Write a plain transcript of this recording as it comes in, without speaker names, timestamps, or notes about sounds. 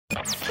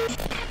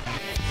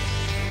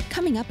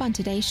Coming up on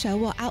today's show,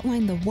 we'll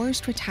outline the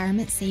worst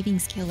retirement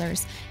savings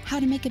killers, how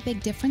to make a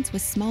big difference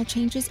with small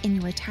changes in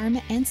your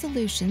retirement, and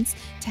solutions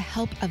to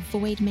help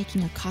avoid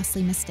making a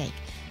costly mistake.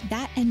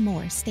 That and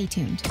more. Stay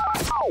tuned.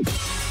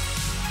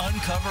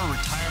 Uncover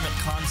retirement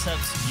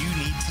concepts you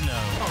need to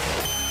know.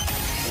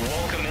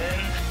 Welcome in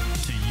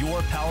to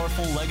Your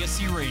Powerful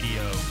Legacy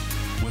Radio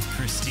with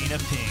Christina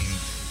Ping.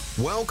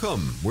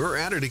 Welcome. We're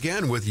at it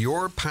again with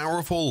Your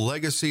Powerful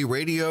Legacy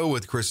Radio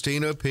with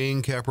Christina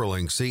Ping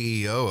Kepperling,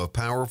 CEO of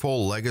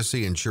Powerful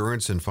Legacy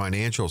Insurance and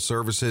Financial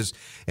Services.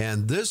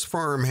 And this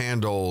firm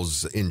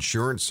handles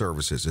insurance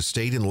services,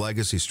 estate and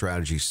legacy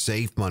strategies,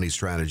 safe money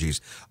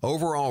strategies,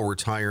 overall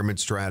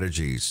retirement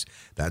strategies.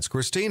 That's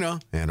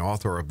Christina, and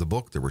author of the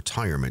book, The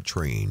Retirement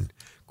Train.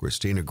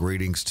 Christina,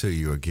 greetings to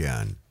you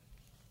again.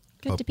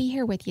 Good to be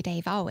here with you,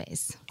 Dave,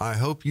 always. I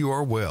hope you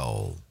are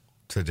well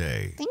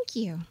today. Thank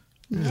you.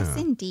 Yes,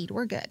 indeed.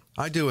 We're good.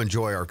 I do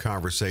enjoy our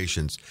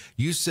conversations.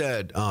 You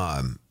said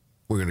we're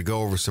going to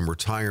go over some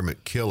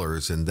retirement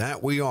killers, and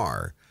that we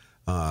are,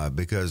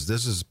 because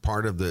this is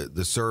part of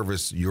the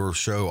service your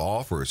show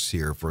offers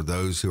here for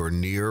those who are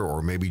near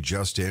or maybe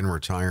just in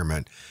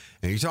retirement.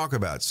 And you talk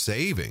about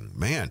saving.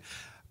 Man,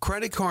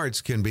 credit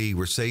cards can be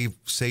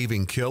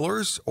saving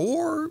killers,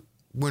 or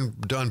when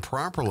done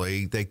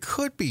properly, they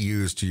could be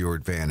used to your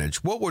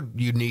advantage. What would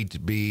you need to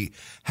be?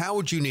 How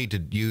would you need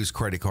to use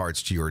credit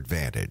cards to your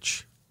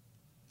advantage?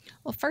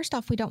 Well, first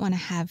off, we don't want to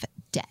have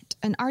debt.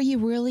 And are you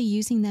really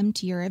using them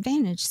to your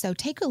advantage? So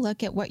take a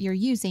look at what you're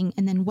using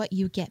and then what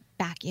you get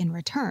back in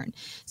return.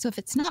 So if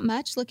it's not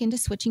much, look into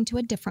switching to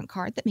a different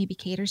card that maybe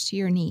caters to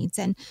your needs.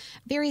 And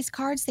various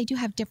cards, they do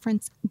have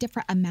different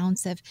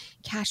amounts of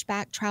cash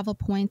back, travel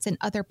points, and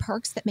other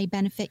perks that may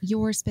benefit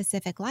your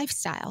specific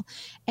lifestyle.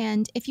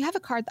 And if you have a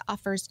card that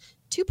offers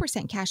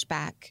 2% cash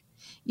back,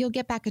 you'll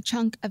get back a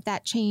chunk of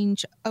that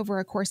change over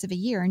a course of a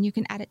year, and you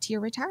can add it to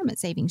your retirement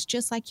savings,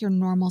 just like your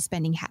normal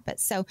spending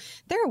habits. So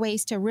there are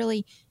ways to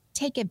really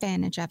take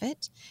advantage of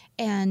it.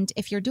 And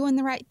if you're doing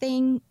the right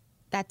thing,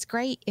 that's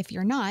great. If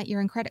you're not,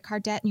 you're in credit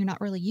card debt and you're not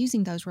really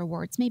using those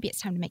rewards, maybe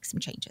it's time to make some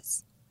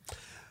changes.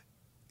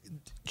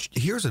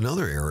 Here's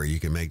another area you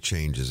can make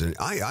changes. And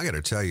I got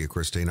to tell you,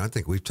 Christine, I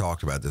think we've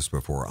talked about this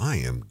before. I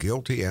am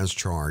guilty as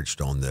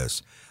charged on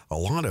this. A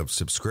lot of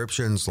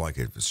subscriptions, like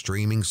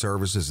streaming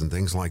services and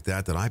things like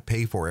that I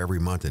pay for every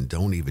month and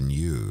don't even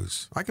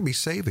use. I could be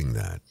saving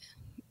that.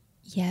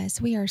 Yes,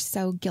 we are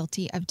so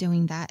guilty of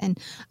doing that. And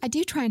I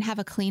do try and have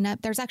a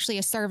cleanup. There's actually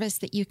a service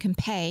that you can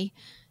pay.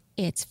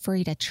 It's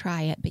free to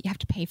try it, but you have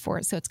to pay for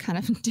it. So it's kind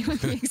of doing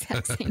the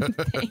exact same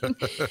thing.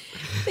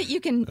 But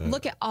you can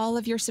look at all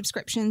of your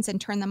subscriptions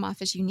and turn them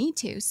off as you need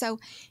to. So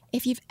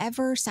if you've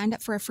ever signed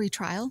up for a free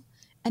trial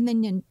and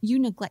then you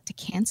neglect to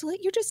cancel it,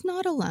 you're just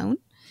not alone.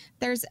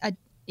 There's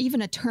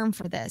even a term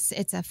for this.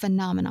 It's a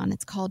phenomenon.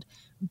 It's called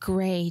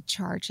gray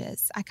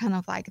charges. I kind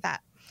of like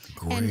that.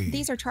 Gray. And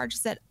these are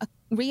charges that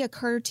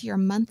reoccur to your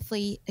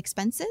monthly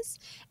expenses,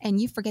 and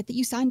you forget that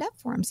you signed up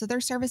for them. So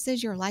they're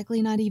services you're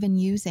likely not even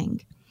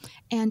using.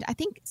 And I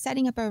think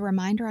setting up a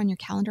reminder on your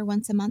calendar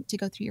once a month to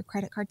go through your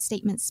credit card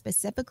statements,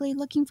 specifically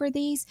looking for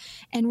these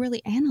and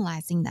really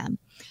analyzing them.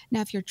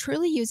 Now, if you're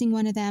truly using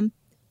one of them,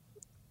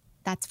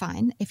 that's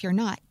fine. If you're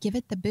not, give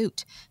it the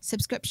boot.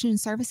 Subscription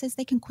services,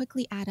 they can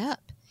quickly add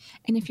up.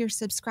 And if you're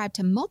subscribed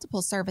to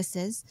multiple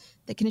services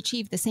that can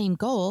achieve the same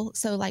goal,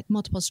 so like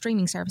multiple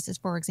streaming services,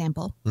 for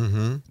example,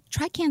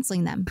 try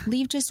canceling them.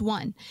 Leave just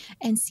one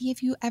and see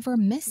if you ever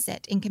miss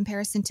it in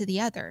comparison to the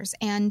others.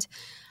 And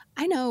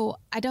I know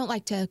I don't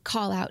like to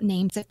call out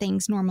names of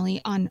things normally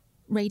on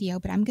radio,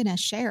 but I'm going to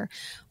share.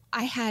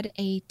 I had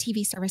a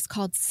TV service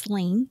called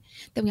Sling.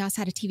 Then we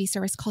also had a TV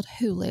service called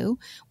Hulu.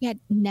 We had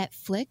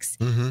Netflix,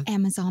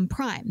 Amazon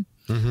Prime.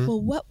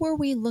 Well, what were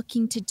we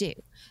looking to do?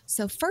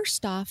 So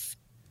first off,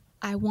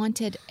 I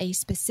wanted a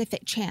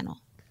specific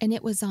channel, and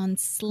it was on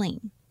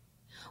Sling.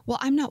 Well,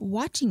 I'm not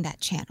watching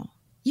that channel.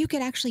 You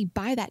could actually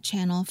buy that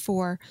channel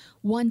for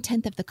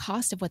 1/10 of the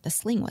cost of what the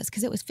Sling was,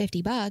 because it was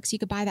 $50. You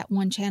could buy that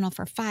one channel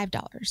for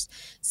 $5.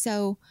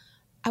 So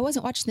I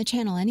wasn't watching the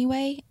channel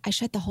anyway. I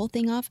shut the whole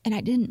thing off and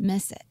I didn't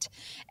miss it.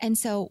 And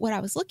so what I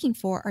was looking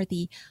for are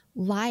the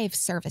live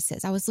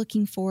services. I was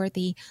looking for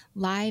the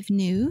live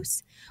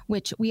news,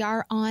 which we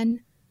are on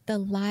the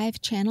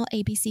live channel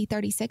ABC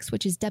 36,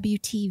 which is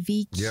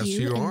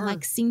WTVQ in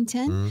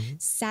Lexington,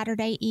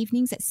 Saturday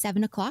evenings at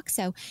 7 o'clock.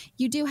 So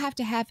you do have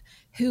to have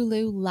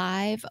Hulu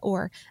Live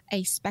or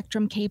a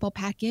Spectrum cable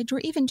package, or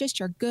even just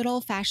your good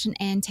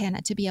old-fashioned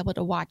antenna to be able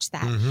to watch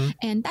that.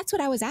 And that's what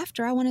I was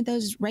after. I wanted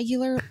those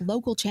regular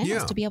local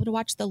channels to be able to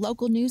watch the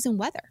local news and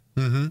weather.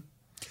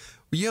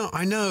 Yeah,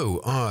 I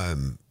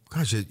know.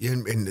 Gosh,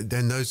 and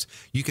then those,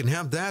 you can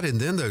have that, and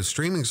then those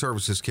streaming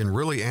services can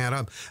really add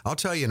up. I'll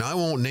tell you, and I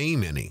won't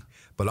name any,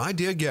 but I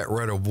did get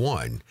rid of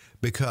one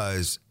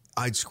because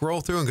I'd scroll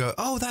through and go,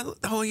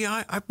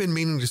 I've been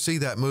meaning to see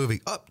that movie.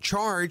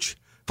 Upcharge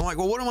I'm like,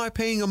 well, what am I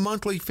paying a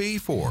monthly fee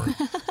for?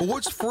 Well,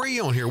 what's free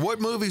on here? What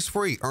movie's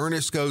free?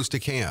 Ernest Goes to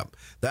Camp.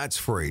 That's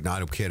free. No,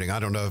 I'm kidding. I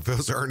don't know if it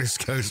was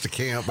Ernest Goes to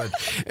Camp, but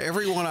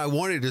everyone I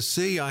wanted to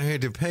see, I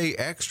had to pay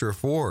extra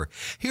for.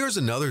 Here's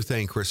another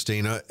thing,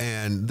 Christina,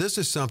 and this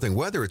is something,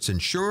 whether it's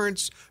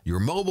insurance, your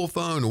mobile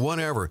phone,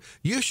 whatever,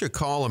 you should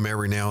call them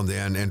every now and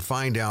then and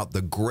find out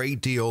the great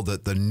deal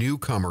that the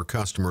newcomer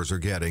customers are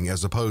getting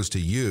as opposed to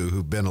you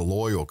who've been a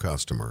loyal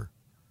customer.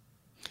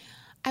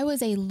 I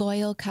was a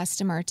loyal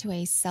customer to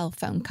a cell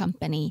phone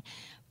company.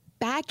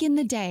 Back in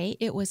the day,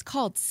 it was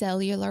called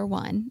Cellular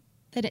One.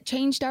 Then it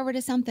changed over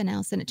to something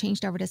else, and it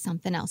changed over to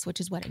something else, which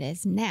is what it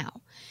is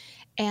now.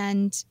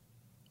 And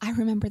I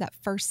remember that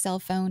first cell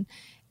phone.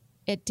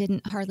 It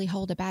didn't hardly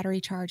hold a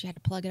battery charge. You had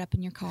to plug it up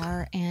in your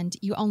car, and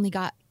you only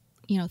got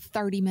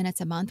 30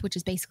 minutes a month, which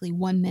is basically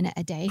 1 minute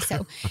a day.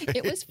 So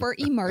it was for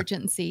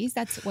emergencies.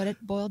 That's what it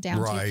boiled down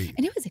to.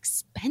 And it was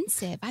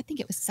expensive. I think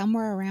it was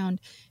somewhere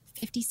around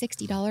 $50,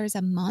 $60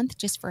 a month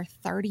just for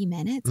 30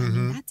 minutes. I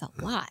mean, that's a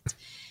lot.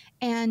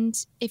 And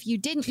if you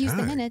didn't use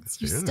the minutes,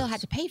 you still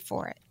had to pay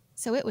for it.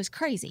 So it was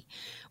crazy.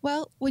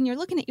 Well, when you're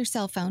looking at your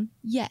cell phone,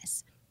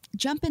 yes,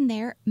 jump in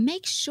there.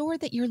 Make sure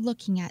that you're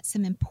looking at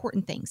some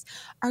important things.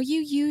 Are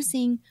you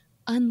using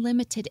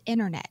unlimited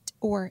internet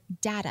or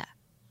data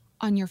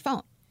on your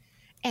phone?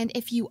 And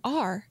if you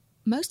are,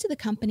 most of the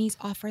companies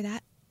offer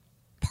that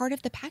part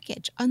of the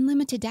package,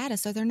 unlimited data,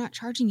 so they're not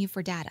charging you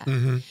for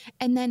data.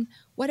 And then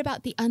what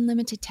about the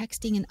unlimited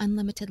texting and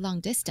unlimited long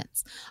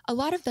distance? A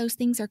lot of those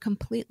things are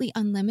completely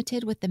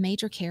unlimited with the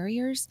major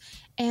carriers,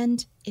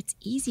 and it's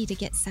easy to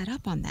get set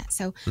up on that.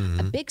 So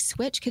a big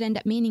switch could end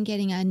up meaning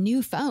getting a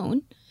new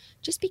phone.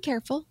 Just be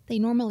careful. They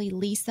normally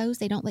lease those.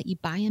 They don't let you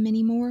buy them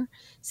anymore.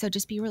 So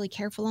just be really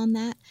careful on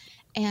that.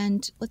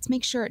 And let's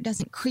make sure it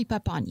doesn't creep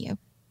up on you.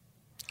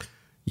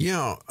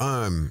 Yeah.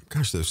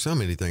 Gosh, there's so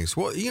many things.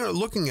 Well,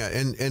 looking at,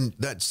 and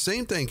that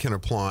same thing can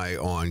apply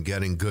on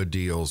getting good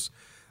deals,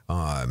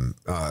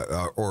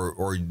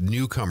 or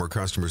newcomer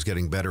customers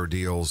getting better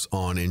deals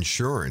on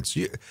insurance.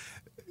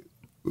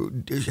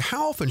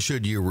 How often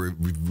should you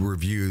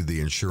review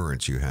the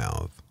insurance you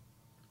have?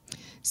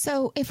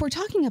 So if we're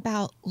talking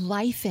about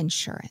life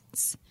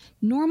insurance,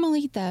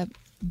 normally the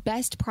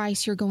best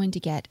price you're going to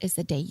get is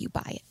the day you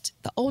buy it.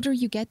 The older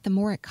you get, the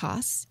more it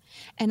costs.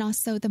 And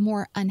also the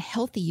more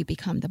unhealthy you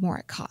become, the more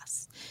it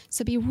costs.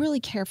 So be really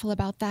careful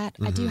about that.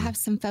 I do have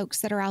some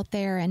folks that are out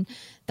there and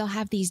they'll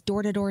have these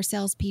door-to-door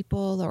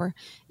salespeople or,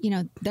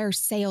 their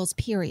sales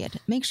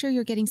period. Make sure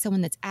you're getting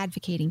someone that's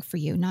advocating for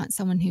you, not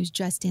someone who's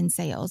just in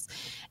sales.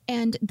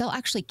 And they'll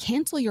actually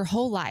cancel your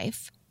whole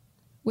life,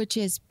 which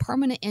is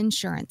permanent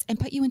insurance, and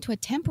put you into a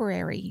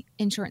temporary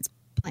insurance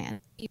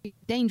plan. It's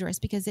dangerous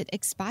because it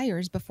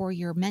expires before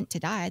you're meant to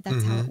die.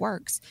 That's how it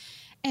works.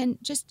 And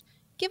just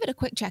give it a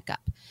quick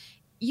checkup.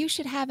 You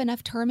should have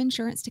enough term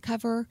insurance to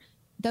cover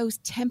those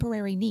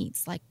temporary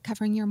needs, like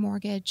covering your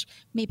mortgage,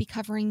 maybe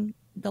covering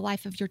the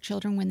life of your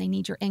children when they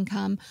need your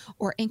income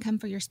or income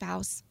for your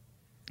spouse.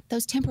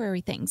 Those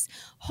temporary things.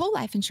 Whole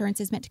life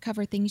insurance is meant to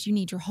cover things you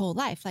need your whole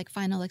life, like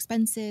final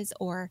expenses,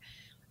 or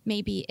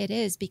maybe it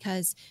is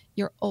because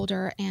you're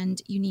older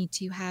and you need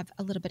to have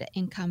a little bit of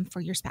income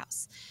for your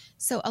spouse.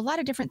 So a lot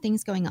of different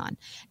things going on.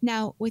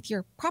 Now, with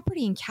your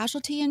property and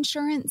casualty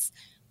insurance,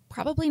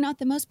 probably not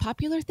the most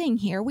popular thing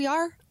here. We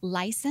are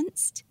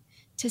licensed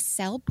to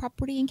sell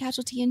property and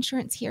casualty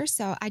insurance here,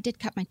 so I did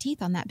cut my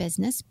teeth on that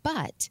business,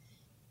 but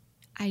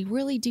I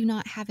really do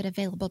not have it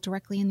available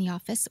directly in the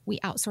office. We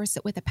outsource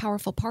it with a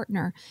powerful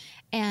partner,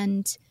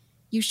 and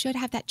you should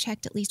have that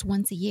checked at least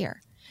once a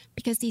year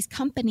because these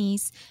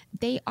companies,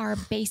 they are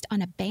based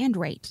on a band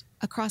rate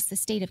across the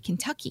state of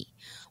Kentucky.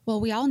 Well,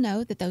 we all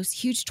know that those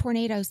huge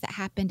tornadoes that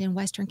happened in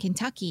Western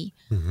Kentucky,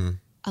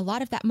 a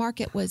lot of that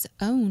market was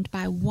owned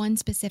by one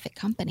specific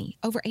company,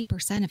 over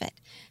 8% of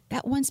it.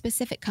 That one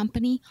specific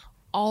company,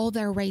 all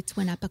their rates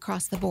went up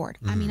across the board.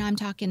 I mean, I'm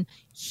talking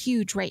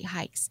huge rate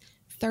hikes,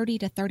 30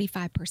 to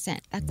 35%.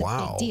 That's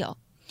a big deal.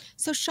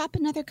 So shop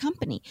another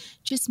company.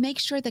 Just make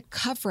sure the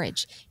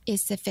coverage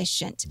is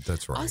sufficient.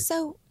 That's right.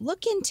 Also,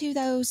 look into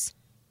those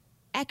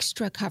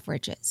extra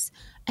coverages.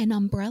 An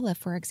umbrella,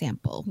 for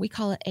example, we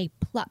call it a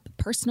PLUP,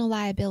 personal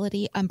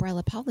liability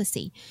umbrella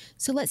policy.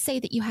 So let's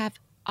say that you have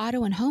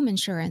auto and home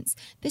insurance.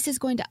 This is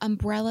going to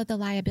umbrella the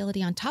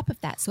liability on top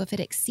of that. So if it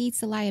exceeds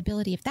the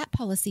liability of that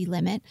policy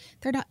limit,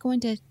 they're not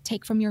going to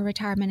take from your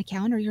retirement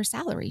account or your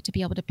salary to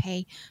be able to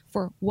pay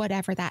for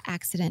whatever that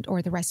accident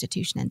or the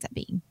restitution ends up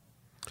being.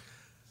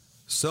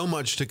 So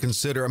much to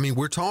consider. I mean,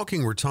 we're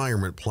talking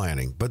retirement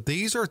planning, but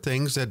these are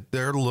things that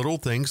they're little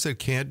things that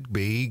can't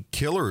be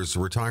killers,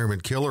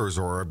 retirement killers,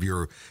 or of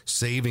your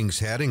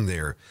savings heading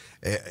there.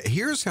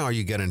 Here's how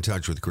you get in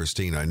touch with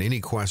Christina and any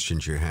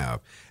questions you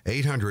have.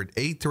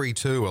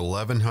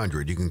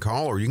 800-832-1100. You can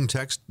call or you can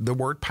text the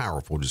word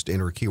powerful. Just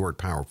enter keyword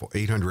powerful.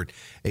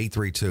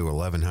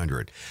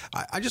 800-832-1100.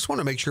 I just want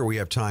to make sure we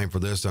have time for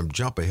this. I'm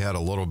jump ahead a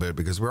little bit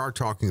because we are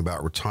talking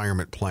about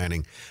retirement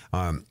planning.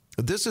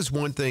 This is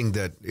one thing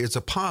that it's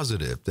a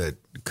positive that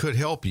could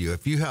help you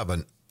if you have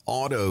an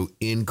auto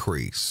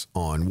increase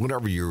on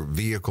whatever your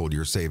vehicle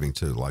you're saving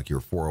to, like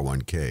your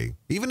 401k.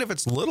 Even if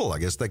it's little, I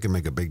guess that can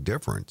make a big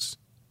difference.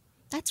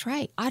 That's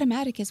right.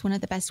 Automatic is one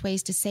of the best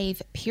ways to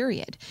save,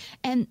 period.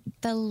 And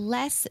the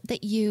less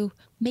that you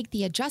make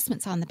the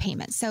adjustments on the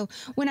payments. So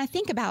when I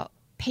think about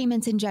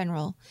payments in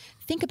general,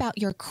 think about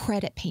your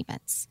credit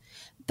payments.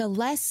 The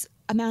less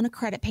amount of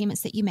credit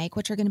payments that you make,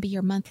 which are going to be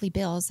your monthly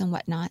bills and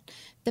whatnot,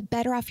 the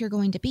better off you're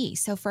going to be.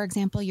 So for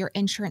example, your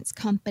insurance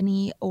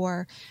company,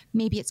 or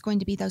maybe it's going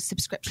to be those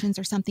subscriptions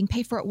or something,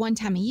 pay for it one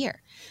time a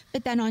year.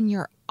 But then on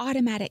your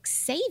automatic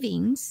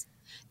savings,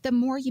 the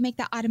more you make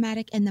that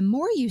automatic and the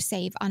more you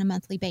save on a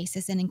monthly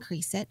basis and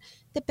increase it,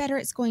 the better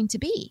it's going to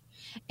be.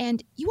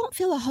 And you won't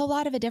feel a whole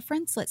lot of a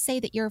difference. Let's say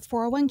that your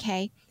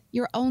 401k,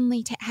 you're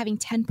only having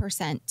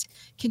 10%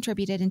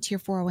 contributed into your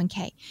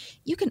 401k.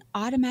 You can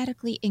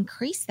automatically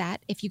increase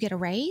that if you get a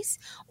raise,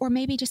 or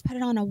maybe just put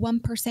it on a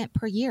 1%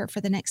 per year for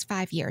the next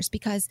 5 years,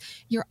 because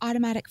your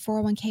automatic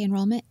 401k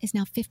enrollment is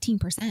now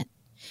 15%.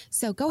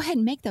 So go ahead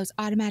and make those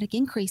automatic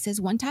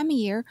increases one time a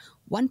year,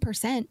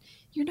 1%.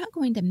 You're not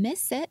going to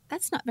miss it.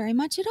 That's not very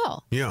much at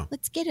all. Yeah.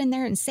 Let's get in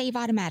there and save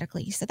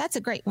automatically. So that's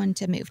a great one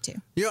to move to.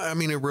 Yeah, I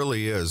mean, it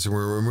really is.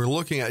 We're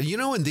looking at,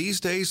 in these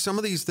days, some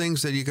of these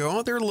things that you go,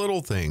 oh, they're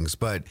little things,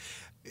 but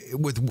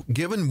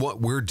given what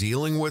we're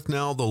dealing with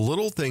now, the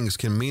little things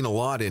can mean a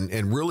lot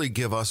and really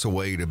give us a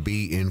way to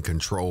be in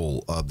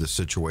control of the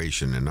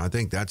situation. And I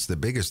think that's the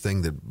biggest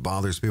thing that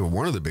bothers people.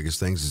 One of the biggest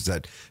things is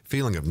that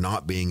feeling of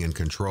not being in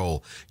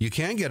control. You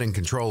can get in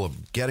control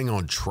of getting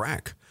on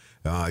track.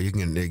 You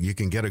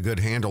can get a good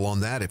handle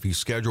on that if you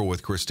schedule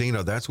with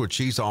Christina. That's what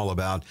she's all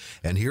about.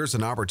 And here's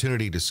an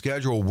opportunity to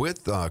schedule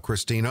with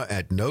Christina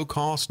at no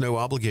cost, no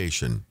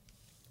obligation.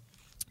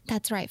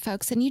 That's right,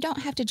 folks. And you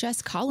don't have to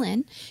just call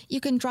in.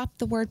 You can drop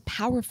the word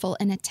powerful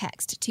in a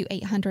text to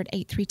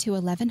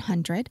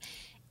 800-832-1100,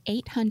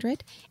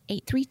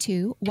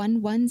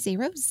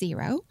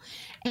 800-832-1100.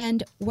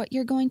 And what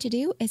you're going to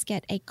do is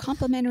get a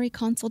complimentary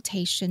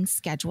consultation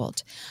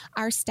scheduled.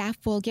 Our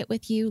staff will get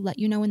with you, let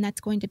you know when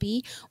that's going to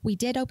be. We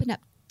did open up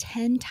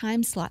 10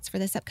 time slots for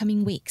this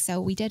upcoming week. So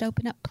we did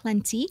open up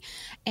plenty.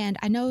 And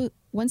I know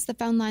once the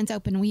phone lines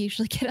open, we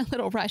usually get a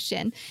little rush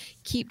in.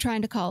 Keep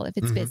trying to call if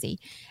it's busy,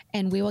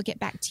 and we will get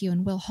back to you,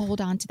 and we'll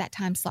hold on to that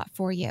time slot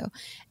for you.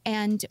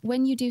 And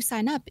when you do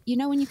sign up,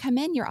 when you come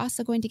in, you're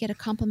also going to get a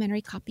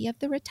complimentary copy of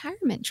the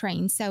retirement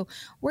train. So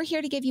we're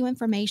here to give you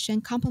information,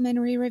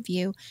 complimentary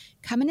review.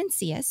 Come in and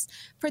see us.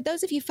 For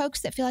those of you folks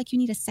that feel like you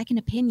need a second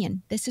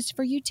opinion, this is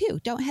for you too.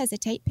 Don't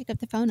hesitate. Pick up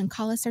the phone and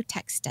call us or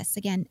text us.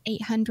 Again,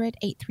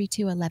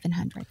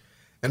 800-832-1100.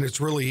 And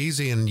it's really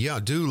easy. And yeah,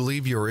 do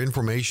leave your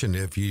information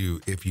if you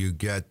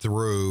get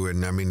through.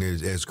 And I mean,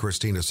 as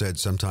Christina said,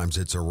 sometimes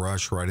it's a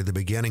rush right at the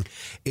beginning.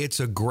 It's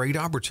a great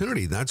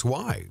opportunity. That's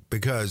why,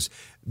 because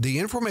the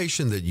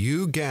information that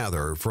you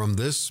gather from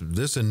this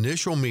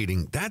initial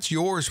meeting, that's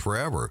yours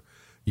forever.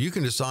 You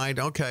can decide,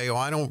 okay,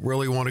 I don't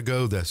really want to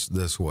go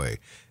this way.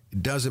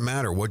 It doesn't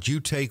matter. What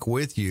you take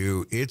with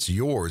you, it's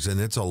yours,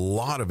 and it's a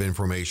lot of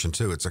information,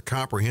 too. It's a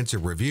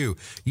comprehensive review.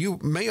 You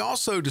may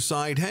also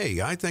decide, hey,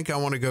 I think I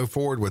want to go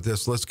forward with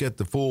this. Let's get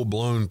the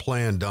full-blown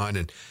plan done.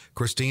 And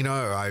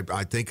Christina,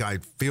 I think I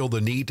feel the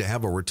need to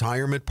have a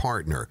retirement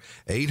partner.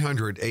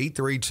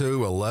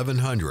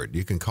 800-832-1100.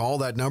 You can call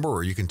that number,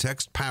 or you can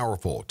text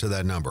POWERFUL to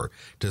that number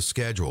to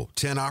schedule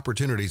 10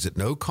 opportunities at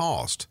no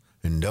cost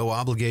and no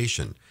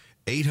obligation.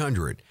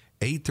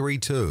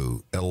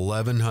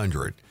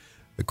 800-832-1100.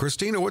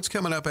 Christina, what's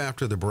coming up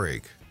after the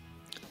break?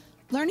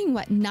 Learning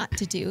what not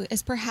to do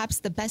is perhaps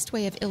the best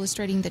way of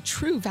illustrating the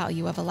true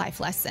value of a life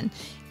lesson.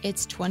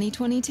 It's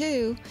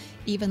 2022.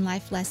 Even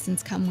life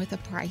lessons come with a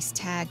price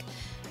tag.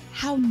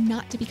 How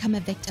not to become a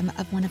victim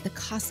of one of the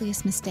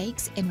costliest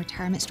mistakes in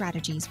retirement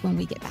strategies when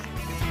we get back.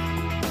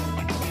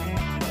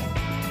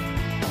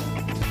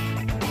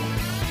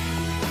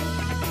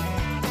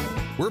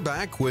 We're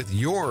back with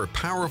your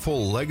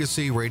Powerful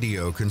Legacy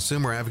Radio.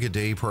 Consumer advocate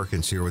Dave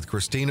Perkins here with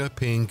Christina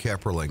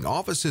Ping-Kepperling.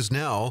 Offices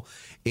now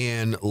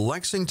in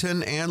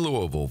Lexington and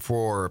Louisville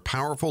for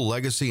Powerful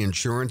Legacy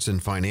Insurance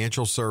and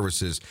Financial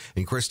Services.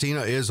 And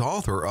Christina is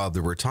author of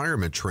The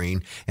Retirement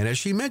Train. And as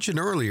she mentioned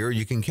earlier,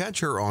 you can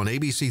catch her on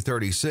ABC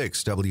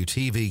 36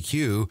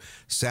 WTVQ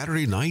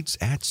Saturday nights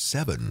at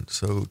 7.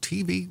 So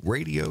TV,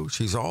 radio,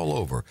 she's all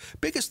over.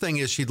 Biggest thing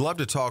is she'd love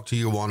to talk to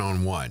you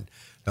one-on-one.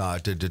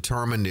 To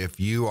determine if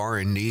you are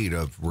in need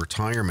of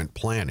retirement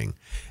planning.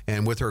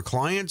 And with her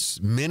clients,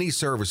 many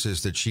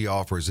services that she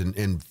offers,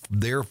 and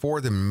they're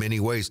for them in many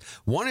ways.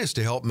 One is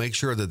to help make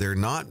sure that they're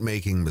not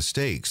making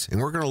mistakes.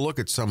 And we're going to look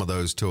at some of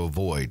those to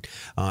avoid.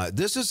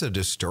 This is a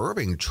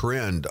disturbing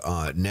trend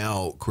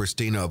now,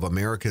 Christina, of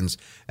Americans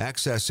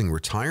accessing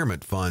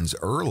retirement funds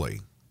early.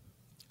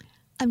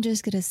 I'm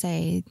just going to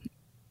say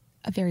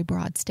a very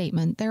broad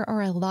statement. There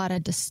are a lot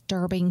of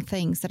disturbing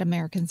things that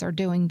Americans are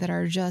doing that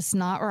are just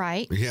not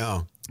right.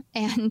 Yeah.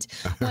 And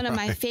one of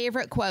my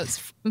favorite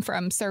quotes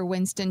from Sir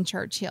Winston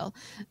Churchill,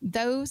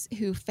 those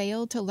who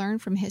fail to learn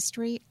from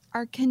history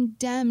are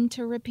condemned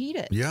to repeat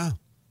it. Yeah.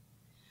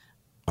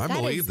 I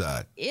believe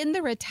that. In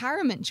the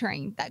retirement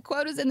train. That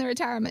quote is in the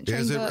retirement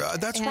train book.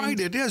 That's right.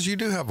 It is. You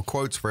do have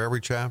quotes for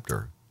every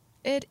chapter.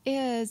 It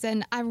is.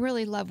 And I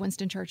really love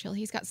Winston Churchill.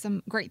 He's got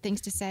some great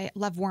things to say. I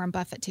love Warren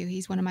Buffett, too.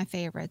 He's one of my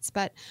favorites.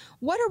 But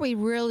what are we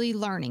really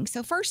learning?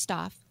 So first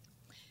off,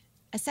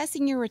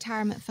 assessing your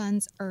retirement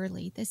funds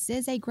early. This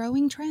is a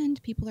growing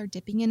trend. People are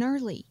dipping in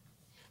early.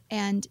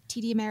 And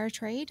TD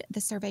Ameritrade,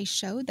 the survey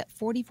showed that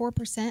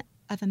 44%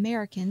 of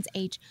Americans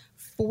age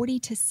 40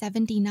 to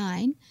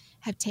 79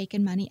 have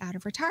taken money out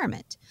of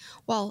retirement,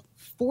 while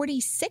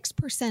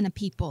 46% of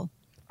people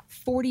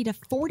 40 to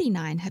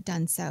 49 have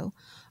done so.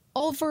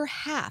 Over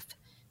half,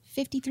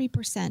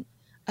 53%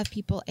 of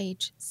people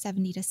age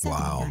 70 to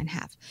 79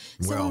 have.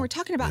 So when we're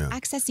talking about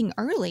accessing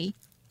early,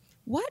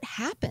 what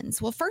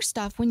happens? Well, first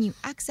off, when you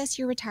access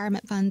your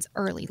retirement funds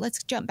early,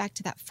 let's jump back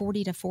to that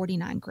 40 to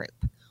 49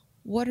 group.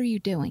 What are you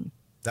doing?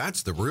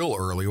 That's the real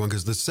early one,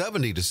 because the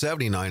 70 to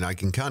 79, I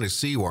can kind of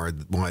see why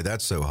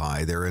that's so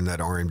high. They're in that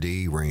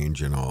RMD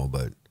range and all,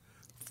 but...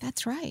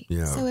 That's right.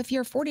 Yeah. So if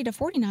you're 40 to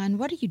 49,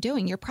 what are you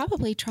doing? You're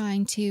probably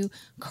trying to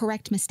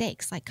correct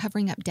mistakes like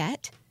covering up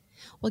debt.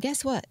 Well,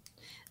 guess what?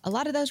 A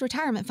lot of those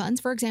retirement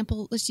funds, for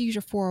example, let's use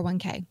your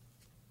 401k.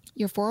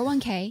 Your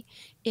 401k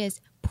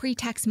is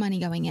pre-tax money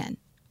going in.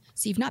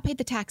 So you've not paid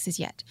the taxes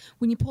yet.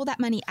 When you pull that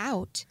money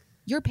out,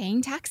 you're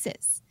paying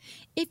taxes.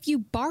 If you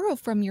borrow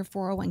from your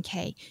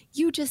 401k,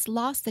 you just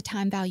lost the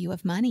time value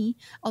of money.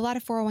 A lot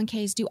of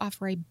 401ks do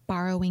offer a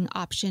borrowing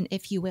option,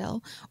 if you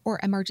will, or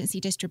emergency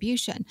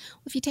distribution.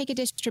 Well, if you take a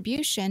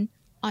distribution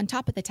on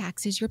top of the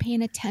taxes, you're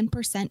paying a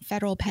 10%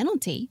 federal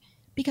penalty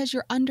because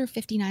you're under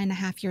 59 and a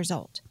half years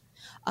old.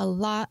 A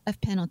lot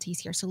of penalties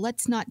here, so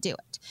let's not do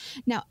it.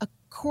 Now,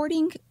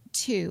 according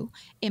to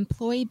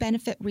Employee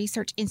Benefit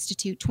Research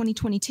Institute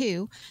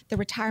 2022, the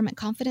Retirement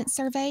Confidence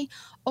Survey,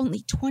 only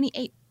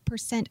 28%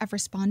 of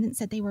respondents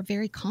said they were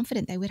very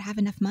confident they would have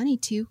enough money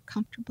to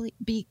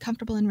be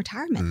comfortable in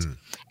retirement.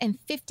 And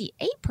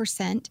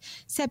 58%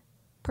 said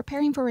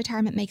preparing for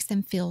retirement makes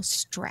them feel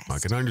stressed. I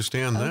can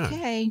understand that.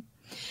 Okay.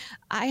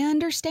 I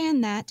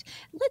understand that.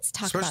 Let's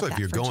talk about that. Especially if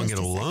you're going it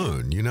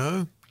alone, you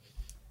know?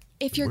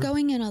 If you're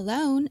going in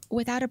alone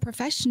without a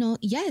professional,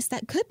 yes,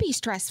 that could be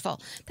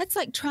stressful. That's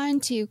like trying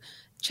to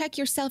check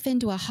yourself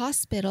into a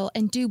hospital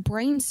and do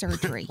brain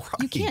surgery. Right.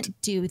 You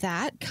can't do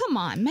that. Come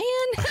on, man.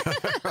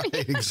 Right,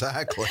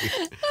 exactly.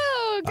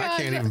 Oh, God. I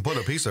can't even put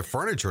a piece of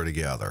furniture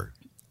together.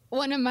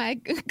 One of my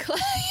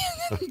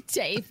clients,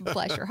 Dave,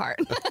 bless your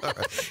heart.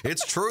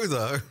 It's true,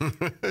 though.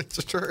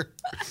 It's true.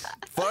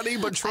 Funny,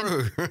 but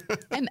true.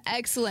 I'm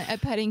excellent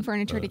at putting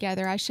furniture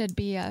together. I should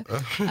be a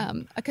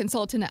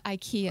consultant at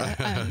IKEA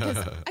because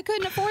I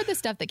couldn't afford the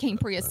stuff that came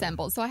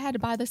pre-assembled. So I had to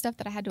buy the stuff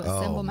that I had to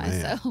assemble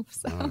myself.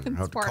 So it's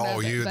I'll part call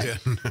of it, you then.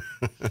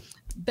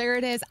 There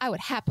it is. I would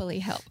happily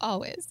help,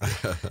 always.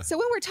 So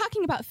when we're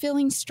talking about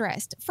feeling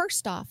stressed,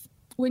 first off,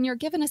 when you're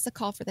giving us a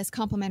call for this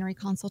complimentary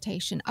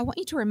consultation, I want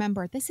you to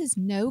remember this is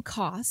no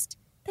cost.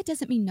 That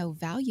doesn't mean no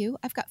value.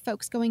 I've got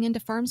folks going into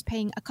firms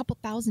paying a couple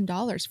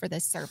 $1,000s for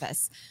this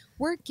service.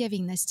 We're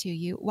giving this to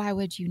you. Why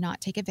would you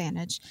not take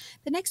advantage?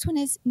 The next one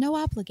is no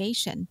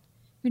obligation.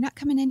 You're not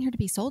coming in here to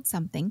be sold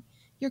something.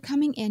 You're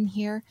coming in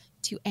here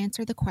to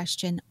answer the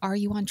question, are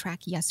you on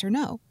track, yes or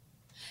no?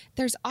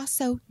 There's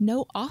also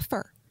no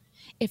offer.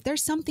 If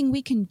there's something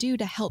we can do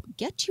to help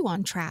get you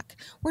on track,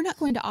 we're not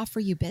going to offer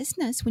you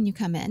business when you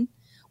come in.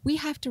 We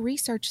have to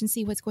research and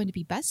see what's going to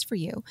be best for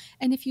you.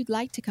 And if you'd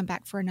like to come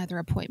back for another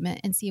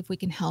appointment and see if we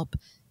can help,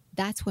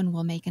 that's when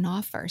we'll make an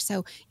offer.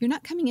 So you're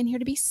not coming in here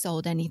to be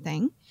sold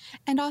anything.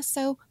 And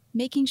also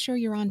making sure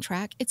you're on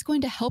track. It's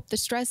going to help the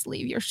stress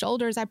leave your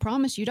shoulders. I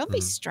promise you. Don't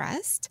be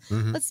stressed.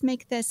 Let's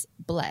make this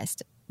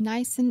blessed,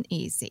 nice and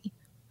easy.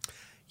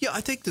 Yeah,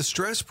 I think the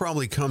stress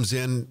probably comes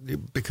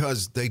in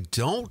because they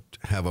don't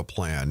have a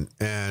plan,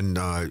 and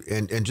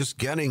just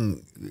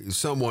getting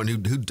someone who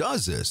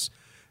does this.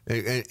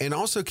 And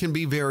also can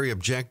be very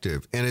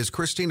objective. And as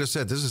Christina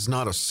said, this is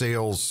not a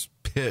sales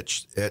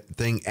pitch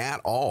thing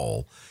at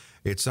all.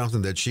 It's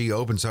something that she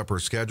opens up her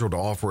schedule to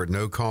offer at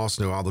no cost,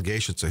 no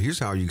obligation. So here's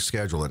how you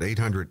schedule it.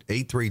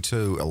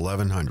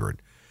 800-832-1100.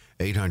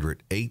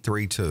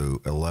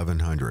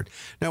 800-832-1100.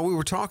 Now, we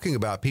were talking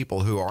about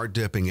people who are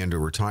dipping into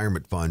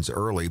retirement funds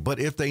early, but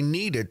if they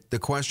need it, the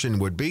question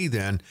would be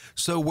then,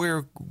 so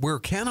where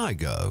can I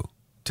go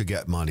to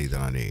get money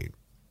that I need?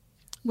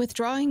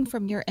 Withdrawing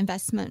from your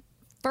investment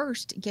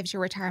first gives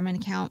your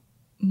retirement account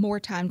more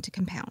time to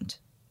compound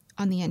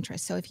on the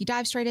interest. So if you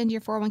dive straight into your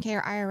 401k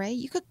or IRA,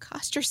 you could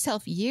cost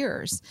yourself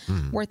years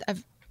worth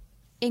of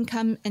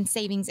income and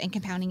savings and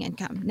compounding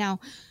income. Now,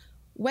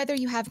 whether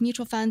you have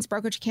mutual funds,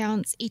 brokerage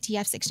accounts,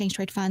 ETFs, exchange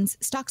trade funds,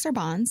 stocks or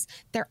bonds,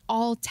 they're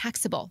all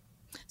taxable.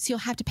 So you'll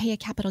have to pay a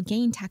capital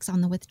gain tax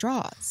on the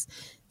withdrawals.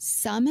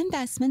 Some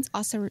investments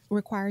also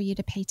require you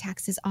to pay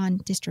taxes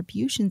on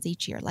distributions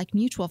each year, like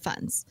mutual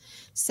funds.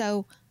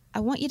 So I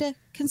want you to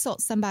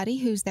consult somebody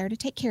who's there to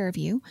take care of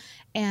you.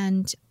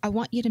 And I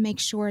want you to make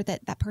sure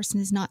that that person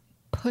is not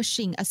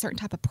pushing a certain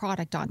type of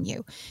product on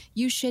you.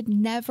 You should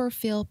never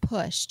feel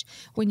pushed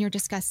when you're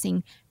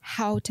discussing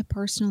how to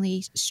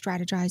personally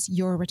strategize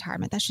your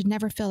retirement. That should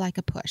never feel like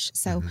a push.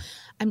 So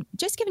I'm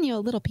just giving you a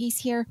little piece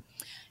here.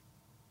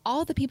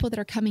 All the people that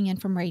are coming in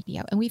from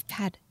radio, and we've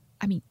had,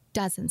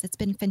 dozens. It's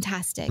been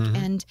fantastic.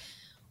 And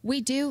we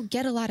do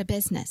get a lot of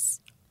business.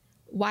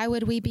 Why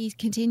would we be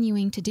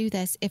continuing to do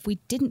this if we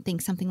didn't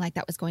think something like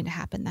that was going to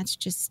happen? That's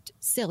just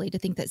silly to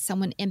think that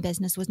someone in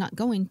business was not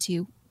going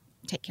to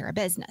take care of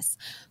business.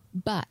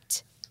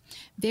 But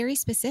very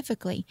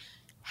specifically,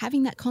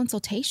 having that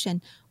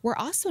consultation, we're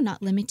also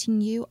not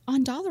limiting you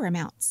on dollar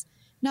amounts.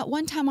 Not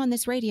one time on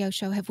this radio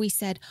show have we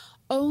said,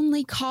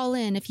 only call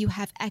in if you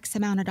have X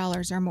amount of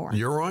dollars or more.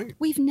 You're right.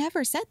 We've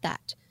never said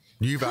that.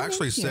 You've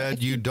actually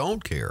said you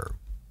don't care.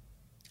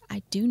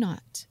 I do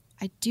not.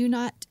 I do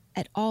not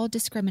at all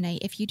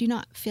discriminate. If you do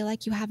not feel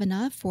like you have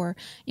enough, or,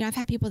 I've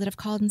had people that have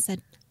called and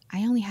said, I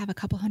only have a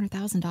couple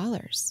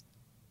 $100,000.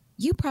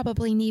 You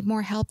probably need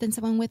more help than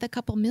someone with a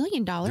couple $1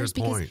 million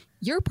because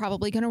you're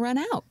probably going to run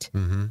out.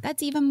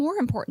 That's even more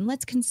important.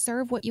 Let's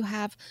conserve what you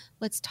have.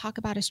 Let's talk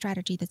about a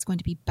strategy that's going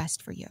to be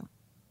best for you.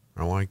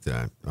 I like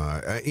that.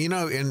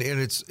 And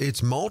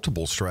it's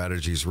multiple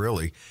strategies,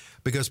 really,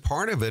 because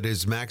part of it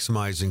is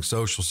maximizing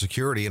Social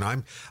Security.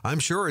 And I'm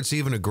sure it's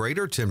even a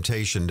greater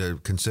temptation to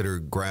consider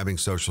grabbing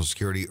Social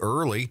Security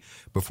early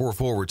before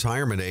full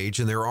retirement age.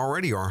 And there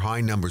already are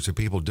high numbers of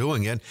people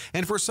doing it.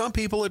 And for some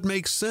people, it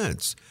makes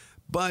sense.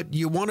 But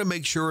you want to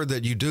make sure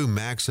that you do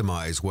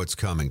maximize what's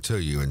coming to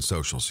you in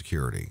Social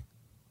Security.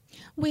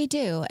 We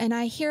do. And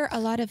I hear a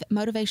lot of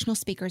motivational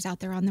speakers out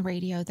there on the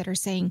radio that are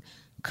saying,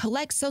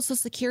 collect Social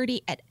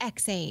Security at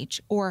X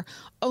age, or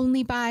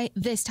only buy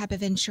this type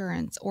of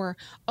insurance, or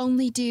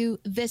only do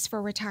this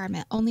for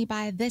retirement, only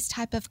buy this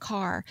type of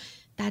car.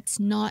 That's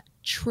not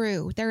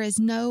true. There is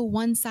no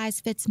one size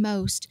fits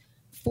most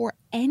for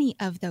any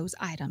of those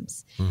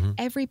items.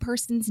 Every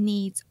person's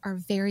needs are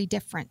very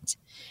different.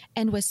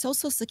 And with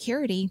Social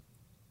Security,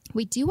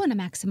 we do want to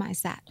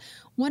maximize that.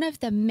 One of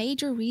the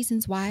major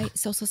reasons why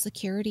Social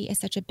Security is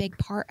such a big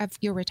part of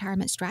your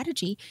retirement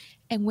strategy,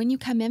 and when you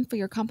come in for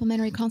your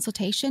complimentary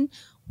consultation,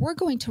 we're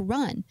going to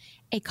run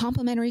a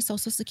complimentary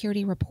Social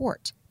Security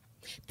report.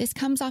 This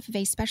comes off of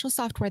a special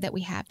software that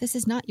we have. This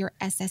is not your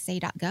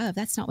SSA.gov.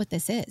 That's not what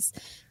this is.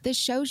 This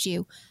shows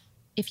you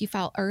if you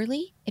file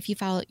early, if you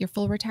file at your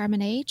full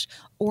retirement age,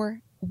 or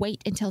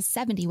wait until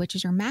 70, which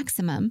is your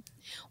maximum,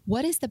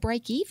 what is the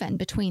break even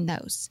between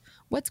those?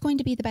 What's going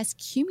to be the best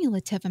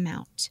cumulative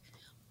amount?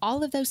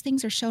 All of those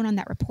things are shown on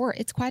that report.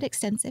 It's quite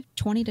extensive,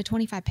 20 to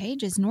 25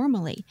 pages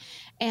normally.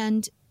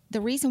 And the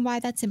reason why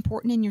that's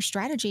important in your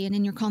strategy and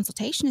in your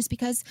consultation is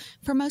because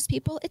for most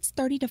people, it's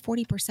 30 to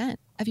 40%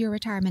 of your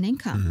retirement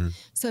income.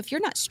 So if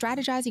you're not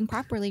strategizing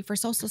properly for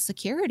Social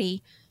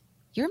Security,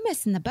 you're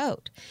missing the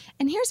boat.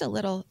 And here's a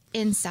little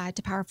insight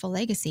to Powerful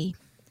Legacy.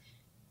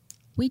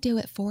 We do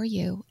it for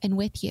you and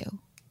with you.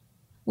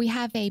 We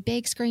have a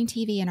big screen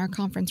TV in our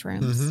conference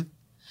rooms,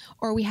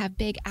 or we have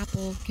big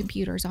Apple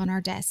computers on our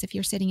desks if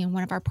you're sitting in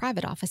one of our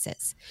private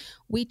offices.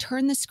 We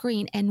turn the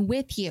screen, and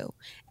with you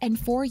and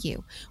for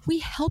you, we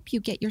help you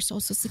get your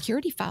Social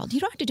Security filed. You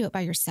don't have to do it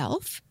by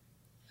yourself.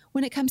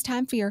 When it comes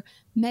time for your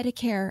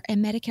Medicare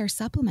and Medicare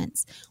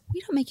supplements,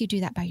 we don't make you do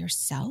that by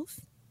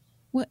yourself.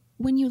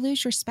 When you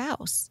lose your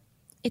spouse,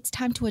 it's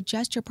time to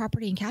adjust your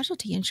property and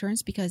casualty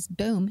insurance because,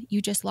 boom, you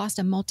just lost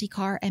a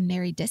multi-car and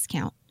married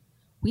discount.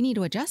 We need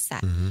to adjust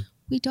that.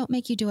 We don't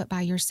make you do it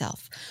by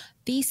yourself.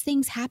 These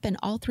things happen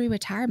all through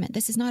retirement.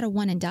 This is not a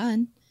one and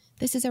done.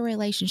 This is a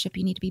relationship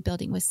you need to be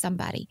building with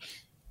somebody.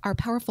 Our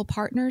powerful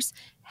partners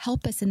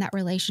help us in that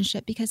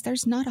relationship because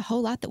there's not a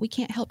whole lot that we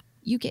can't help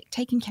you get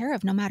taken care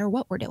of no matter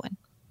what we're doing.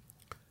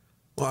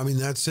 Well,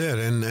 that's it.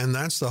 And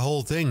that's the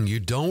whole thing.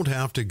 You don't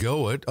have to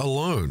go it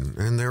alone.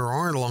 And there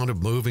aren't a lot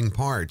of moving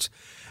parts.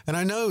 And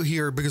I know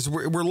here, because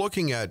we're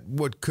looking at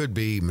what could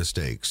be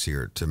mistakes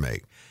here to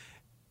make.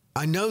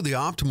 I know the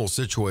optimal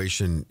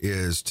situation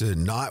is to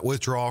not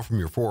withdraw from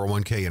your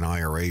 401k and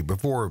IRA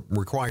before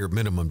required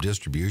minimum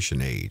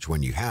distribution age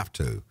when you have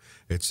to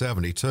at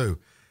 72.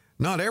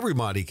 Not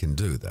everybody can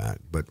do that.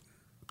 But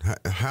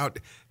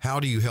how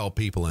do you help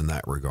people in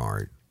that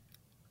regard?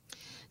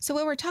 So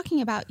when we're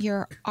talking about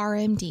your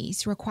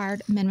RMDs,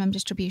 required minimum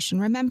distribution,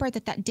 remember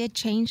that did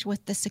change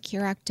with the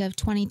Secure Act of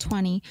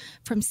 2020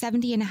 from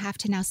 70 and a half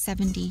to now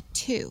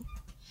 72.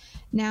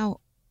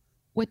 Now,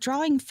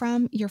 withdrawing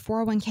from your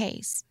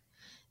 401ks,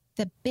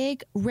 the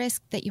big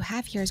risk that you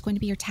have here is going to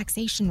be your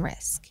taxation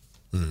risk.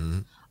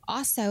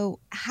 Also,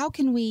 how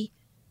can we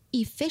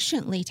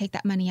efficiently take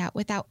that money out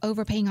without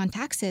overpaying on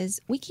taxes?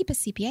 We keep a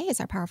CPA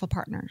as our powerful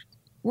partner.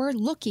 We're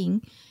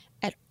looking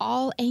at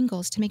all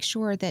angles to make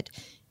sure that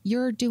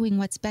you're doing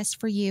what's best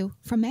for you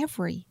from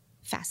every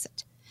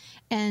facet.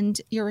 And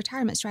your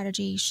retirement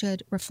strategy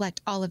should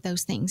reflect all of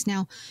those things.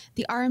 Now,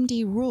 the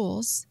RMD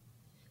rules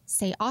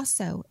say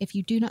also, if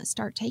you do not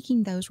start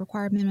taking those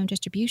required minimum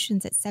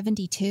distributions at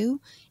 72,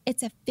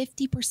 it's a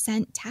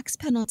 50% tax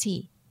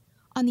penalty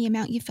on the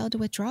amount you failed to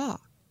withdraw.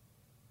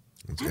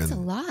 That's a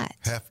lot.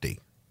 Hefty.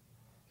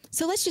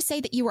 So let's just say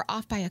that you were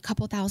off by a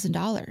couple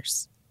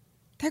 $1,000s.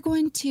 They're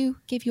going to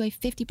give you a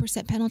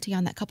 50% penalty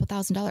on that couple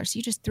 $1,000.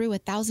 You just threw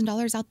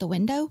 $1,000 out the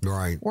window.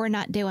 Right. We're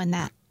not doing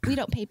that. We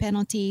don't pay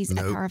penalties at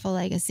Powerful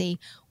Legacy.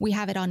 We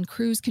have it on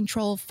cruise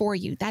control for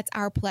you. That's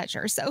our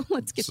pleasure. So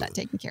let's get that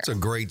taken care of. It's a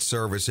great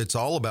service. It's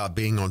all about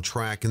being on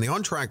track. And the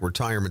on-track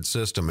retirement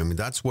system, I mean,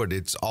 that's what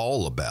it's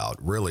all about,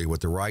 really,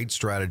 with the right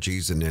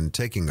strategies and then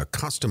taking a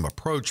custom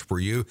approach for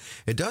you.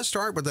 It does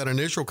start with that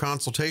initial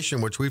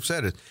consultation, which we've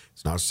said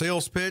it's not a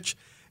sales pitch.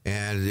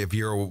 And if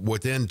you're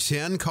within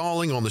 10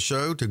 calling on the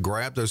show to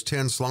grab those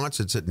 10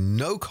 slots, it's at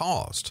no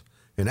cost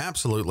and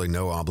absolutely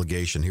no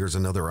obligation. Here's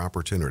another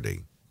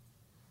opportunity.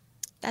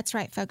 That's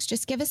right, folks.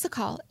 Just give us a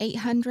call,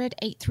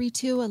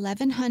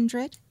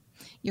 800-832-1100.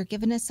 You're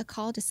giving us a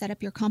call to set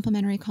up your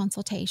complimentary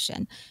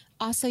consultation.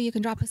 Also, you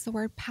can drop us the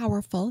word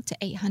powerful to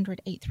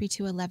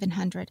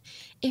 800-832-1100.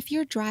 If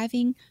you're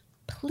driving,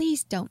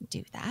 please don't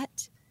do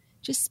that.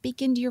 Just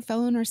speak into your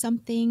phone or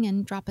something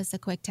and drop us a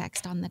quick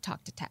text on the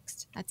talk to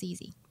text. That's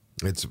easy.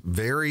 It's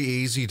very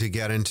easy to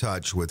get in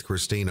touch with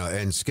Christina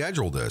and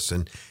schedule this.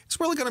 And it's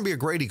really going to be a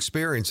great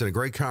experience and a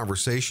great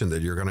conversation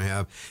that you're going to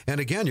have. And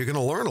again, you're going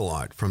to learn a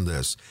lot from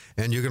this.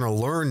 And you're going to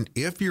learn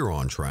if you're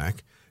on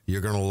track. You're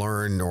going to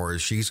learn, or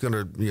she's going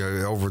to,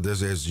 over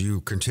this, as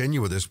you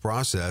continue with this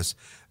process,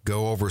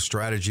 go over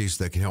strategies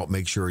that can help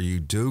make sure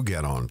you do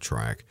get on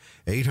track.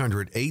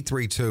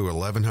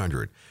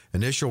 800-832-1100.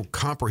 Initial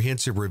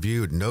comprehensive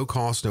review at no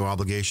cost, no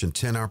obligation,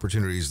 10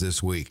 opportunities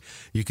this week.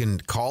 You can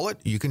call it,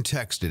 you can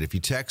text it. If you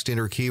text,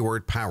 enter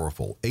keyword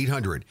powerful,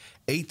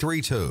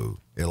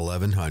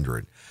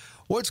 800-832-1100.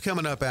 What's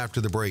coming up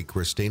after the break,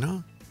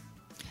 Christina?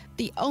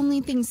 The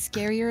only thing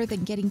scarier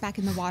than getting back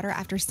in the water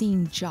after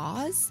seeing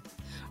Jaws?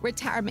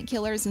 Retirement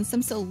killers and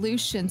some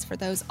solutions for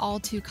those all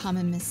too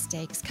common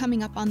mistakes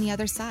coming up on the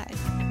other side.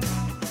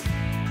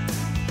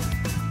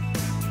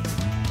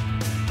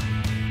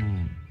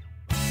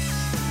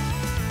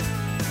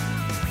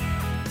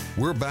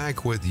 We're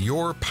back with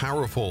Your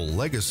Powerful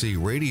Legacy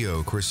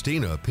Radio.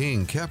 Christina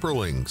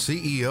Ping-Kepperling,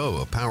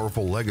 CEO of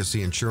Powerful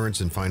Legacy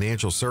Insurance and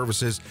Financial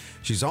Services.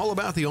 She's all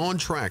about the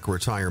on-track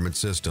retirement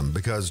system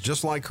because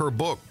just like her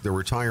book, The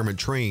Retirement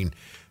Train,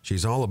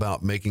 she's all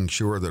about making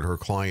sure that her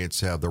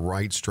clients have the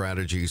right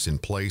strategies in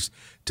place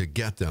to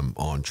get them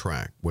on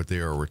track with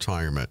their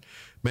retirement.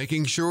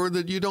 Making sure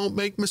that you don't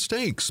make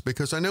mistakes,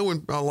 because I know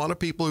when a lot of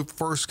people who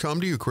first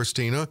come to you,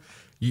 Christina,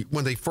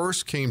 when they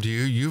first came to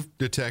you, you've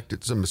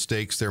detected some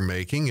mistakes they're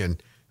making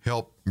and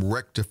help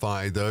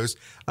rectify those.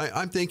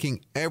 I'm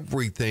thinking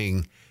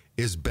everything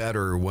is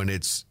better when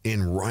it's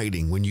in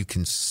writing, when you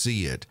can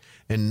see it,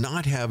 and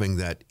not having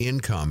that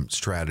income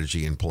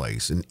strategy in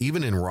place. And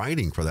even in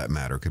writing, for that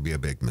matter, could be a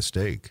big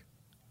mistake.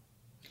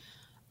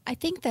 I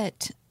think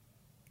that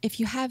if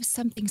you have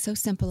something so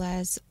simple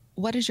as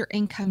what is your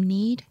income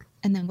need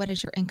and then what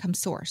is your income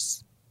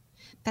source,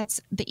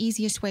 that's the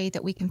easiest way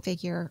that we can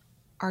figure,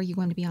 are you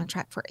going to be on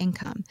track for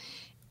income?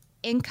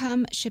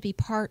 Income should be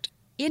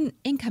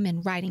income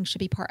in writing should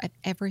be part of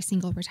every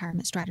single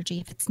retirement strategy.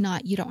 If it's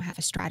not, you don't have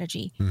a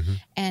strategy. Mm-hmm.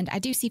 And I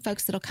do see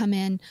folks that'll come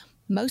in.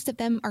 Most of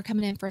them are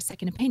coming in for a